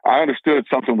I understood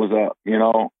something was up,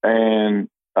 and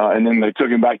then they took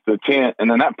him back to the tent, and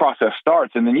then that process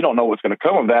starts, and then you don't know what's going to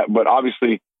come of that. But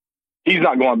obviously he's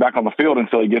not going back on the field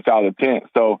until he gets out of the tent.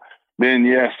 So then,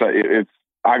 yes,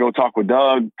 I go talk with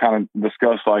Doug, kind of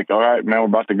discuss like, all right, man, we're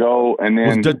about to go. And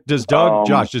then does Doug,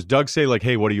 Josh, does Doug say like,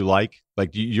 hey, what do you like?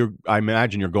 Like I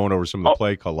imagine you're going over some of the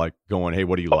play call, like going, hey,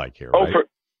 what do you like here? Right?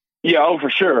 For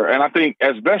sure. And I think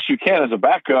as best you can as a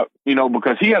backup,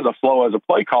 because he has a flow as a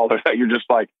play caller that you're just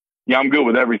like, yeah, I'm good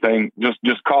with everything.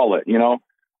 Just call it,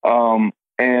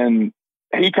 and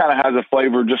he kind of has a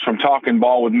flavor just from talking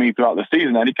ball with me throughout the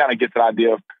season that he kind of gets an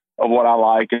idea of what I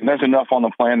like. And there's enough on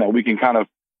the plan that we can kind of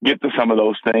get to some of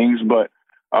those things. But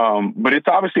it's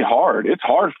obviously hard. It's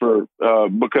hard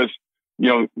because,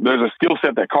 there's a skill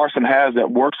set that Carson has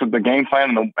that works with the game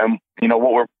plan and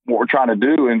what we're trying to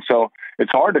do. And so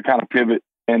it's hard to kind of pivot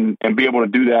and be able to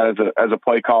do that as a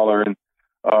play caller. And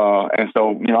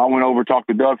so, I went over, talked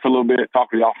to Doug for a little bit,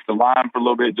 talked to the offensive line for a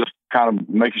little bit, just kind of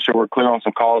making sure we're clear on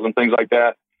some calls and things like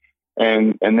that.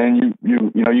 And then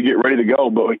you get ready to go.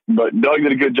 But Doug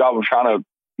did a good job of trying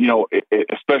to,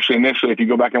 especially initially, if you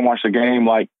go back and watch the game,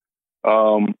 like,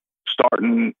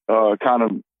 starting, kind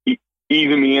of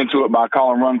easing me into it by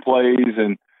calling run plays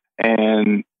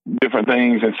and different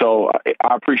things. And so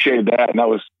I appreciated that. And that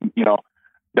was,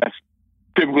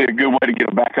 typically a good way to get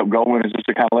a backup going is just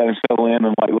to kind of let him settle in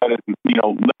and like let it,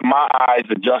 let my eyes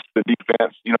adjust the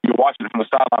defense. You're watching it from the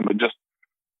sideline, but just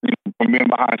from being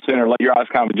behind center, let your eyes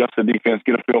kind of adjust the defense,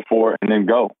 get a feel for it, and then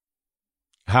go.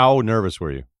 How nervous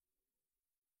were you?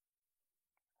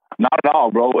 Not at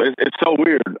all, bro. It's so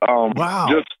weird.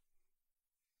 Wow.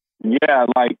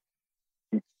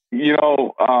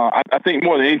 I think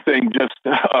more than anything,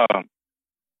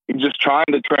 just trying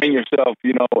to train yourself,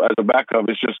 as a backup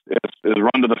is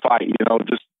run to the fight.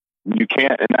 Just you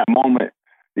can't in that moment.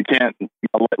 You can't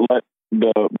let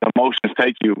the emotions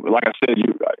take you. Like I said,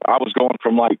 I was going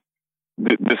from like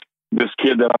this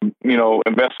kid that I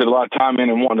invested a lot of time in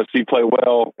and wanted to see play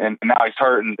well, and now he's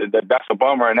hurt, and that's a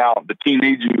bummer. And now the team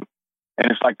needs you, and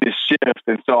it's like this shift.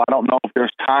 And so I don't know if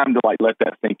there's time to like let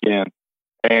that sink in.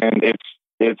 And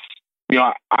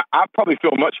I probably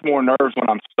feel much more nerves when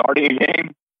I'm starting a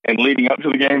game and leading up to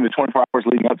the game, the 24 hours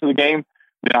leading up to the game,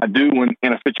 than I do when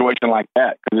in a situation like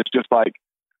that. Because it's just like,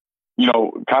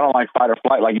 kind of like fight or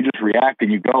flight. Like you just react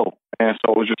and you go. And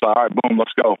so it was just like, all right, boom,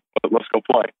 let's go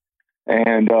play.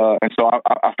 And so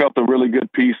I felt a really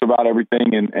good piece about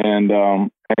everything. And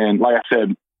like I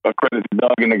said, a credit to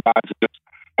Doug and the guys for just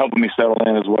helping me settle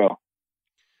in as well.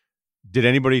 Did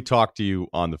anybody talk to you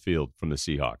on the field from the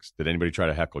Seahawks? Did anybody try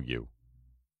to heckle you?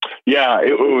 Yeah,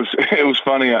 it was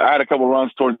funny. I had a couple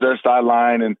runs towards their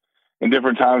sideline and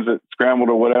different times that scrambled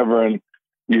or whatever, and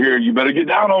you hear, you better get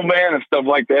down on man and stuff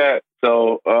like that.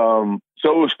 So it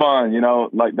was fun,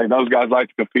 like those guys like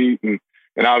to compete, and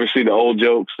obviously the old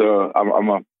jokes. I'm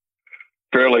a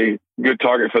fairly good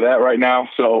target for that right now.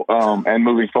 So and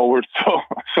moving forward. So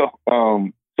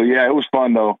yeah, it was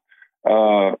fun though.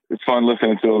 It's fun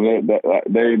listening to them.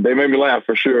 They made me laugh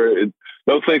for sure.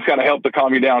 Those things kind of help to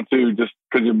calm you down too, just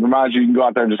because it reminds you can go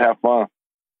out there and just have fun.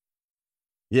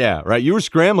 Yeah, right. You were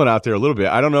scrambling out there a little bit.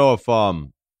 I don't know if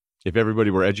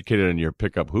everybody were educated on your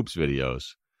pickup hoops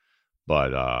videos,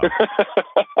 but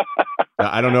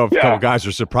I don't know if a couple guys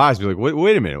are surprised. Be like,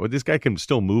 wait a minute, this guy can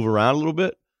still move around a little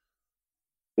bit.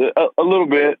 A little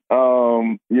bit. I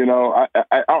don't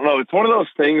know. It's one of those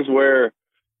things where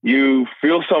you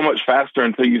feel so much faster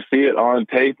until you see it on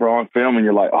tape or on film, and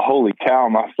you're like, oh, holy cow,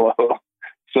 am I slow?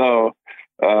 So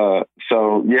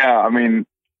yeah, I mean,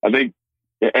 I think,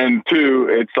 and two,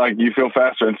 it's like you feel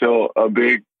faster until a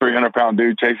big 300-pound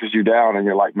dude chases you down, and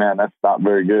you're like, man, that's not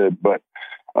very good. But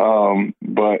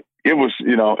it was,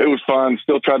 it was fun.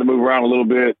 Still tried to move around a little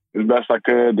bit as best I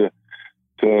could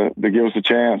to give us a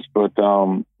chance, but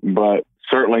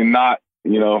certainly not,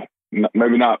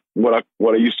 maybe not what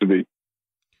I used to be.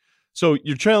 So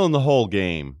you're trailing the whole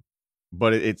game,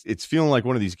 but it's feeling like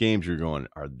one of these games you're going,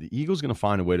 are the Eagles going to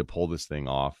find a way to pull this thing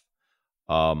off?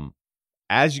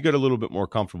 As you got a little bit more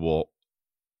comfortable,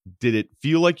 did it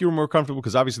feel like you were more comfortable?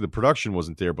 Because obviously the production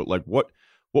wasn't there, but like what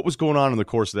was going on in the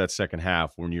course of that second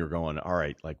half when you were going, all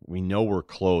right, like we know we're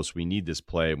close, we need this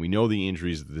play, we know the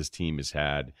injuries that this team has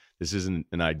had. This isn't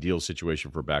an ideal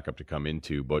situation for backup to come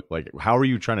into, but like, how are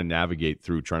you trying to navigate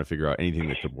through trying to figure out anything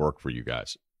that could work for you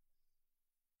guys?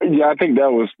 Yeah, I think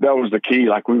that was the key.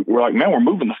 Like we're like, man, we're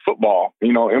moving the football,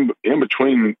 in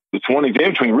between the 20s, in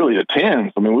between really the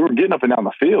 10s. I mean, we were getting up and down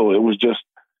the field. It was just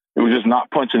not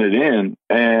punching it in.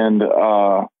 And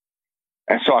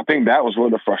so I think that was where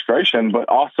the frustration, but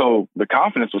also the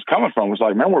confidence was coming from. It was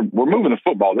like, man, we're moving the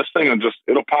football. This thing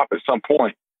it'll pop at some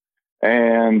point.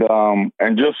 And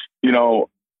just,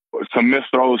 some missed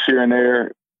throws here and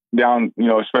there down,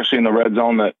 especially in the red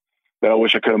zone that I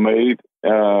wish I could have made.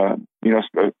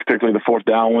 Particularly the fourth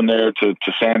down one there to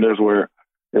Sanders, where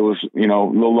it was, a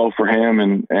little low for him,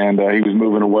 and he was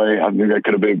moving away. I think that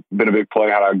could have been a big play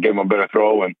had I given him a better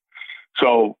throw. And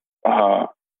so,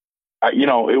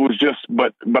 it was just,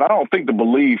 but I don't think the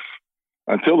belief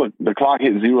until the clock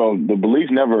hit zero, the belief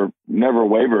never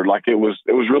wavered. Like it was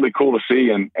really cool to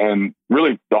see, and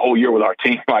really the whole year with our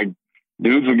team, like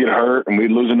dudes would get hurt and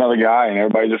we'd lose another guy, and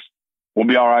everybody just, we'll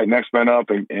be all right, next man up,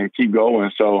 and keep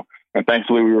going. So, and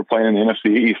thankfully we were playing in the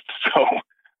NFC East.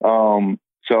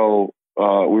 So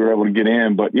we were able to get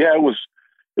in, but yeah, it was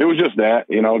just that,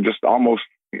 just almost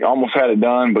had it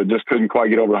done, but just couldn't quite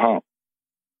get over the hump.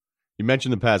 You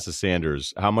mentioned the pass to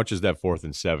Sanders. How much is that 4th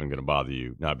and 7 going to bother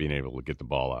you, not being able to get the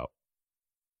ball out?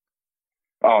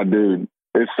 Oh, dude,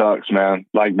 it sucks, man.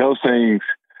 Like those things,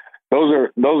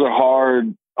 those are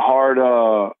hard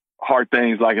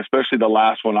things. Like especially the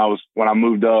last one, when I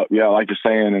moved up, yeah, like you're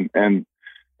saying, and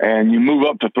you move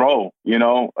up to throw,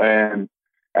 and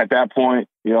at that point,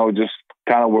 just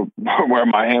kind of where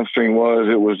my hamstring was,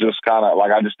 it was just kind of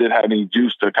like I just didn't have any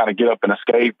juice to kind of get up and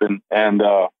escape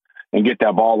and get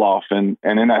that ball off. And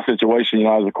in that situation,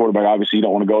 as a quarterback, obviously you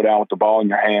don't want to go down with the ball in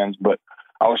your hands, but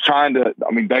I was trying to.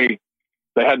 I mean, they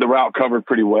had the route covered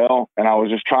pretty well, and I was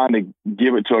just trying to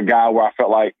give it to a guy where I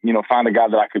felt like, find a guy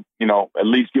that I could, at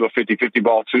least give a 50-50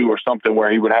 ball to, or something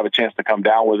where he would have a chance to come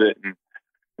down with it.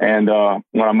 And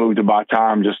when I moved to by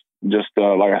time, just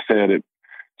like I said, it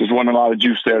just wasn't a lot of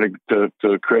juice there to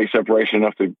create separation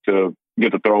enough to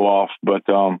get the throw off. But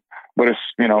it's,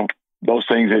 those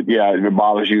things that, it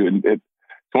bothers you. And it's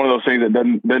one of those things that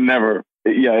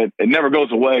it never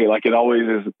goes away. Like it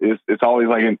always is. It's always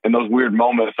like in those weird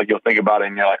moments, like you'll think about it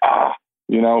and you're like,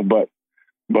 but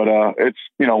it's,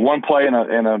 one play in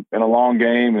a long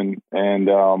game, and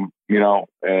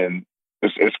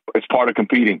it's part of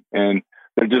competing, and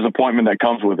there's disappointment that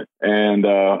comes with it. And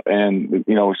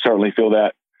certainly feel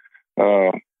that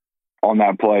on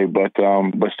that play, but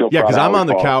still. Yeah. Cause I'm on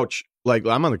the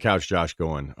couch, Josh,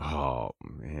 going, oh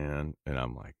man. And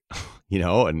I'm like,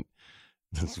 and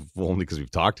that's only because we've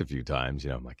talked a few times,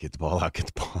 I'm like, get the ball out,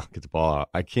 get the ball out.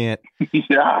 I can't,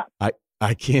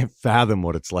 I can't fathom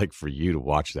what it's like for you to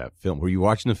watch that film. Were you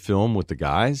watching the film with the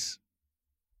guys?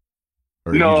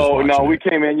 No, we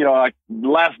came in, like the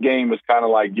last game was kind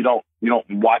of like, you don't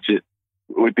watch it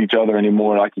with each other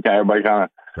anymore. Like everybody kind of,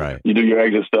 right. You do your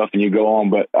exit stuff and you go on,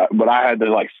 but I had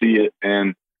to like see it.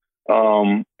 And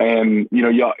y'all,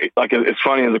 like, it's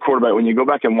funny as a quarterback, when you go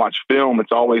back and watch film,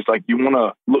 it's always like, you want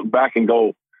to look back and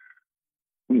go,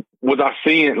 was I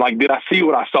seeing, like, did I see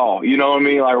what I saw? You know what I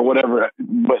mean? Like, or whatever.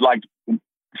 But like,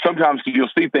 sometimes you'll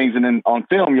see things and then on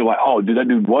film, you're like, oh, dude, that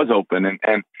dude was open.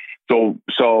 And so,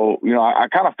 I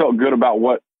kind of felt good about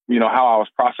what, how I was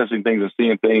processing things and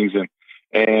seeing things.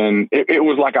 And it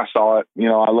was like I saw it.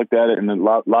 I looked at it, and a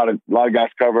lot of guys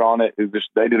covered on it.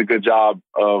 They did a good job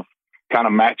of kind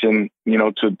of matching,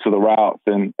 to the routes.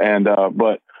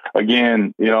 But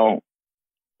again,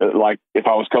 like if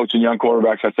I was coaching young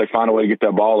quarterbacks, I'd say find a way to get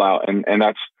that ball out. And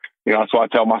that's, that's what I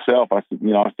tell myself. I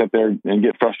sit there and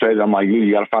get frustrated. I'm like,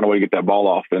 you got to find a way to get that ball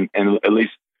off and at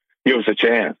least give us a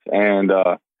chance. And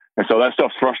so that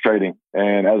stuff's frustrating.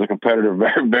 And as a competitor,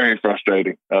 very, very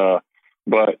frustrating.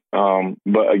 But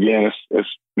again, it's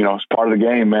part of the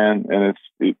game, man. And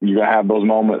you gotta have those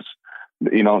moments.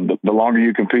 The longer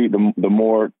you compete, the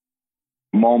more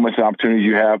moments and opportunities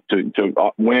you have to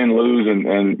win, lose,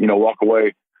 and walk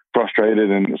away frustrated.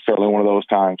 And it's certainly one of those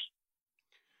times.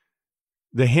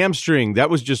 The hamstring, that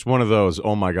was just one of those,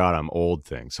 oh my God, I'm old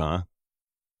things, huh?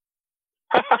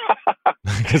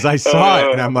 Because I saw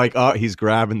it and I'm like, oh, he's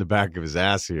grabbing the back of his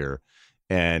ass here.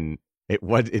 And it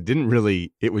was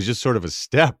just sort of a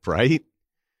step, right?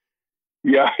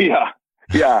 Yeah.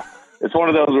 It's one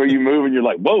of those where you move and you're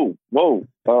like, whoa.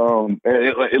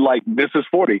 It like, this is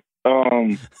 40.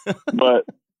 But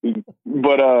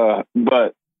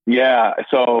yeah.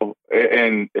 So,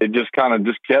 and it just kind of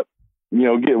just kept,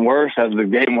 getting worse as the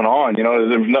game went on.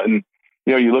 There's nothing,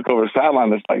 you look over the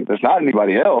sideline, it's like, there's not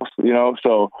anybody else,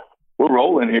 so we're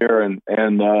rolling here and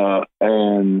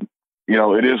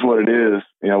it is what it is.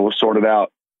 We'll sort it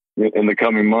out in the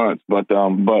coming months. But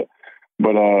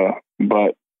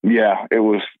yeah, it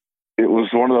was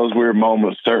one of those weird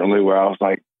moments, certainly, where I was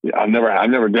like, I've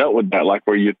never dealt with that, like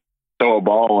where you throw a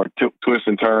ball or twist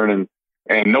and turn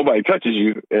and nobody touches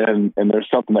you and there's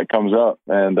something that comes up.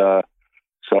 And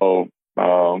so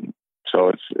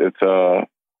it's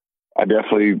I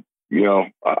definitely,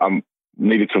 I'm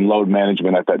needed some load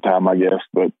management at that time, I guess.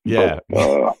 But yeah,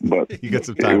 but you got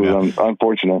some time. It was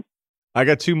unfortunate. I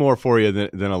got two more for you,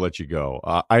 then I'll let you go.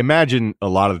 I imagine a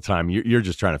lot of the time you're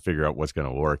just trying to figure out what's going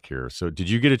to work here. So did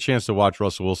you get a chance to watch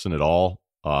Russell Wilson at all?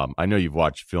 I know you've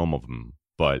watched film of him,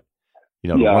 but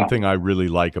the one thing I really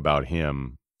like about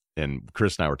him, and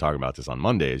Chris and I were talking about this on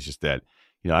Monday, is just that,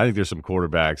 I think there's some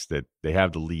quarterbacks that they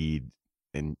have the lead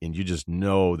and you just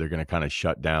know they're going to kind of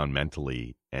shut down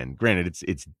mentally. And granted,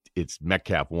 it's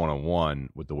Metcalf one-on-one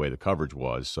with the way the coverage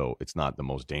was, so it's not the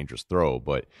most dangerous throw.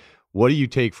 But what do you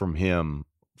take from him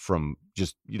from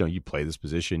just, you play this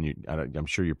position, I'm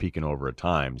sure you're peeking over at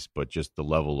times, but just the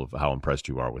level of how impressed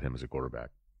you are with him as a quarterback?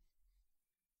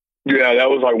 Yeah, that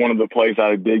was like one of the plays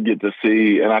I did get to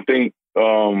see. And I think,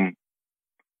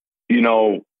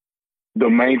 the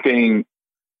main thing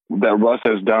that Russ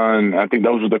has done, I think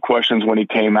those were the questions when he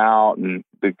came out and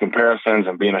the comparisons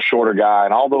and being a shorter guy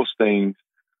and all those things.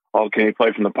 Oh, can he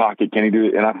play from the pocket? Can he do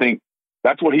it? And I think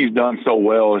that's what he's done so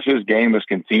well is his game has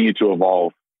continued to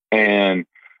evolve and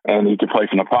he can play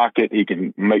from the pocket. He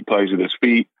can make plays with his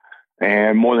feet.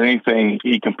 And more than anything,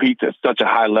 he competes at such a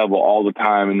high level all the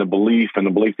time, and the belief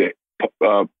that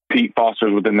Pete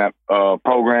fosters within that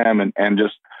program and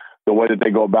just the way that they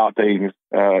go about things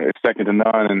is second to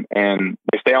none, and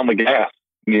they stay on the gas.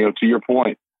 To your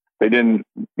point, they didn't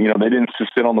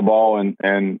just sit on the ball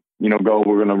and go,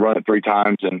 we're going to run it 3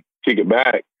 times and kick it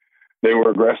back. They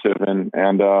were aggressive, and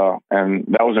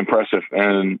that was impressive.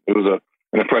 And it was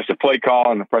an impressive play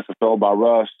call, an impressive throw by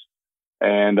Russ.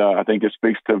 And I think it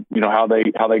speaks to how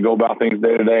they go about things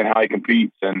day to day and how he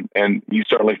competes. And he's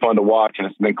certainly fun to watch, and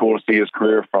it's been cool to see his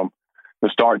career from the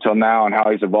start till now and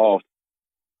how he's evolved.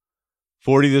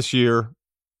 40 this year.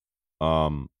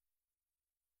 It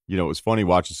was funny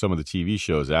watching some of the TV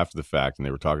shows after the fact, and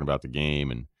they were talking about the game,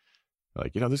 and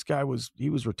like, this guy was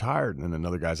retired, and then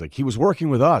another guy's like, he was working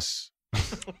with us.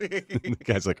 The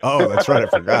guy's like, oh, that's right, I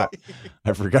forgot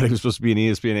he was supposed to be an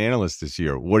ESPN analyst this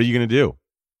year. What are you going to do?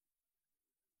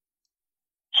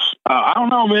 I don't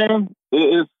know, man.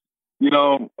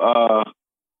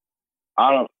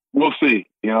 We'll see.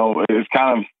 It's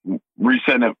kind of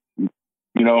resetting it,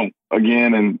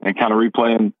 again, and kind of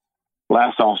replaying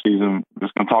last offseason.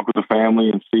 Just going to talk with the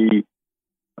family and see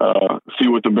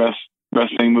what the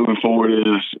best thing moving forward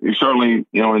is. You certainly,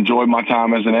 enjoyed my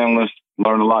time as an analyst,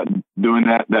 learned a lot doing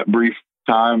that brief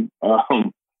time. But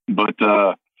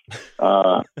we'll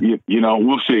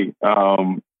see.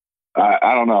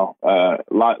 I don't know.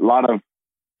 Lot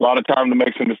of time to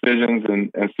make some decisions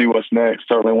and see what's next.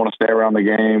 Certainly want to stay around the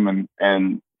game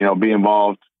and be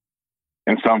involved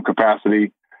in some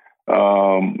capacity.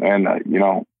 Don't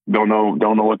know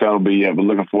what that'll be yet, but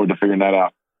looking forward to figuring that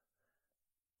out.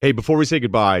 Hey, before we say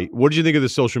goodbye, what did you think of the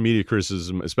social media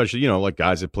criticism, especially, like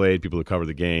guys that played, people that cover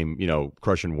the game,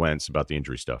 crushing Wentz about the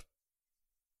injury stuff?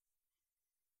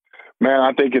 Man,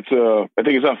 I think it's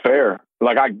unfair.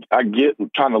 Like I get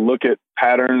trying to look at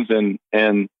patterns and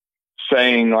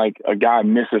saying like a guy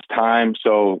misses time,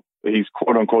 so he's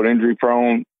quote unquote injury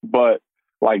prone, but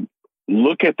like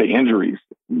look at the injuries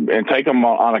and take them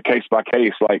on a case by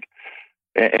case. Like,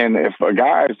 and if a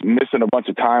guy is missing a bunch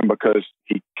of time because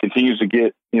he continues to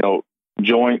get,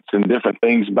 joints and different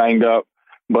things banged up,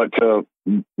 but to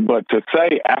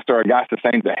say after a guy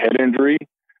sustains a head injury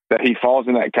that he falls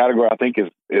in that category, I think is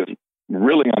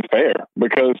really unfair,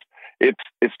 because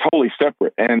it's totally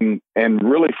separate. And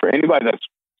really for anybody that's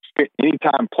spent any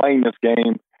time playing this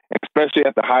game, especially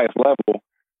at the highest level,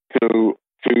 to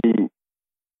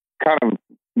kind of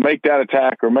make that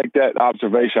attack or make that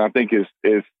observation, I think is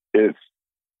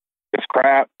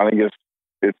crap. I think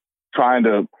it's trying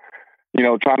to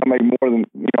make more than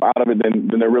out of it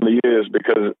than there really is,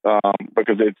 because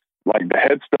it's like the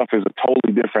head stuff is a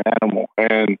totally different animal,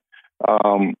 and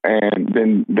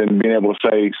then being able to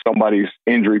say somebody's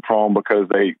injury prone because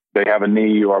they have a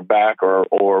knee or a back or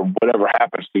whatever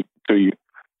happens to you.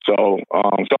 So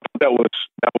that was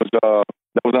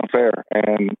unfair,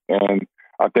 and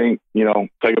I think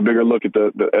take a bigger look at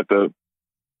the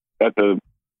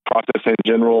process in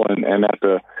general and at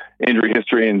the injury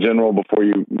history in general before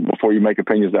you make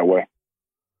opinions that way.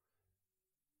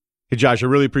 Hey, Josh, I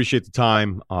really appreciate the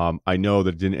time. I know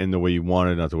that it didn't end the way you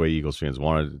wanted, not the way Eagles fans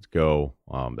wanted it to go.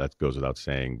 That goes without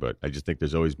saying, but I just think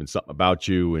there's always been something about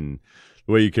you and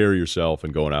the way you carry yourself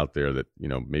and going out there that,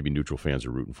 maybe neutral fans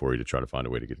are rooting for you to try to find a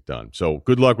way to get it done. So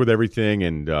good luck with everything.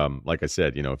 And like I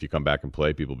said, if you come back and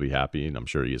play, people will be happy, and I'm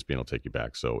sure ESPN will take you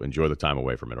back. So enjoy the time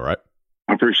away from it, all right?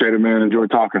 I appreciate it, man. Enjoy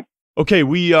talking. Okay,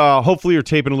 we hopefully are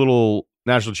taping a little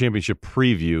national championship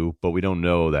preview, but we don't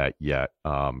know that yet,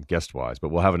 guest-wise. But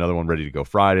we'll have another one ready to go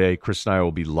Friday. Chris and I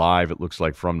will be live, it looks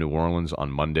like, from New Orleans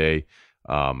on Monday.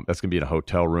 That's going to be in a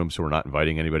hotel room, so we're not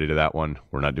inviting anybody to that one.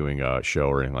 We're not doing a show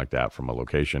or anything like that from a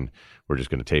location. We're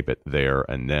just going to tape it there.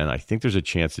 And then I think there's a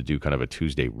chance to do kind of a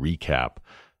Tuesday recap,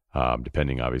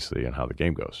 depending, obviously, on how the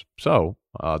game goes. So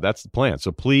that's the plan.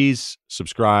 So please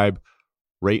subscribe,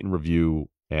 rate, and review.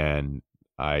 And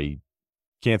I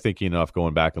can't thank you enough,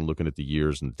 going back and looking at the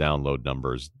years and the download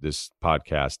numbers. This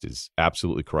podcast is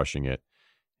absolutely crushing it.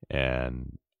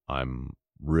 And I'm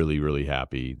really, really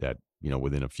happy that,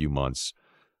 within a few months,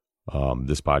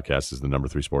 this podcast is the number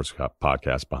 3 sports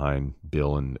podcast behind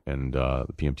Bill and the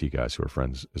PMT guys, who are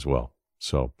friends as well.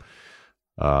 So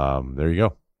there you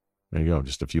go. There you go.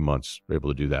 Just a few months, we're able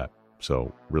to do that.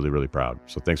 So really, really proud.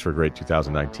 So thanks for a great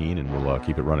 2019, and we'll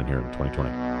keep it running here in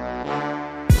 2020.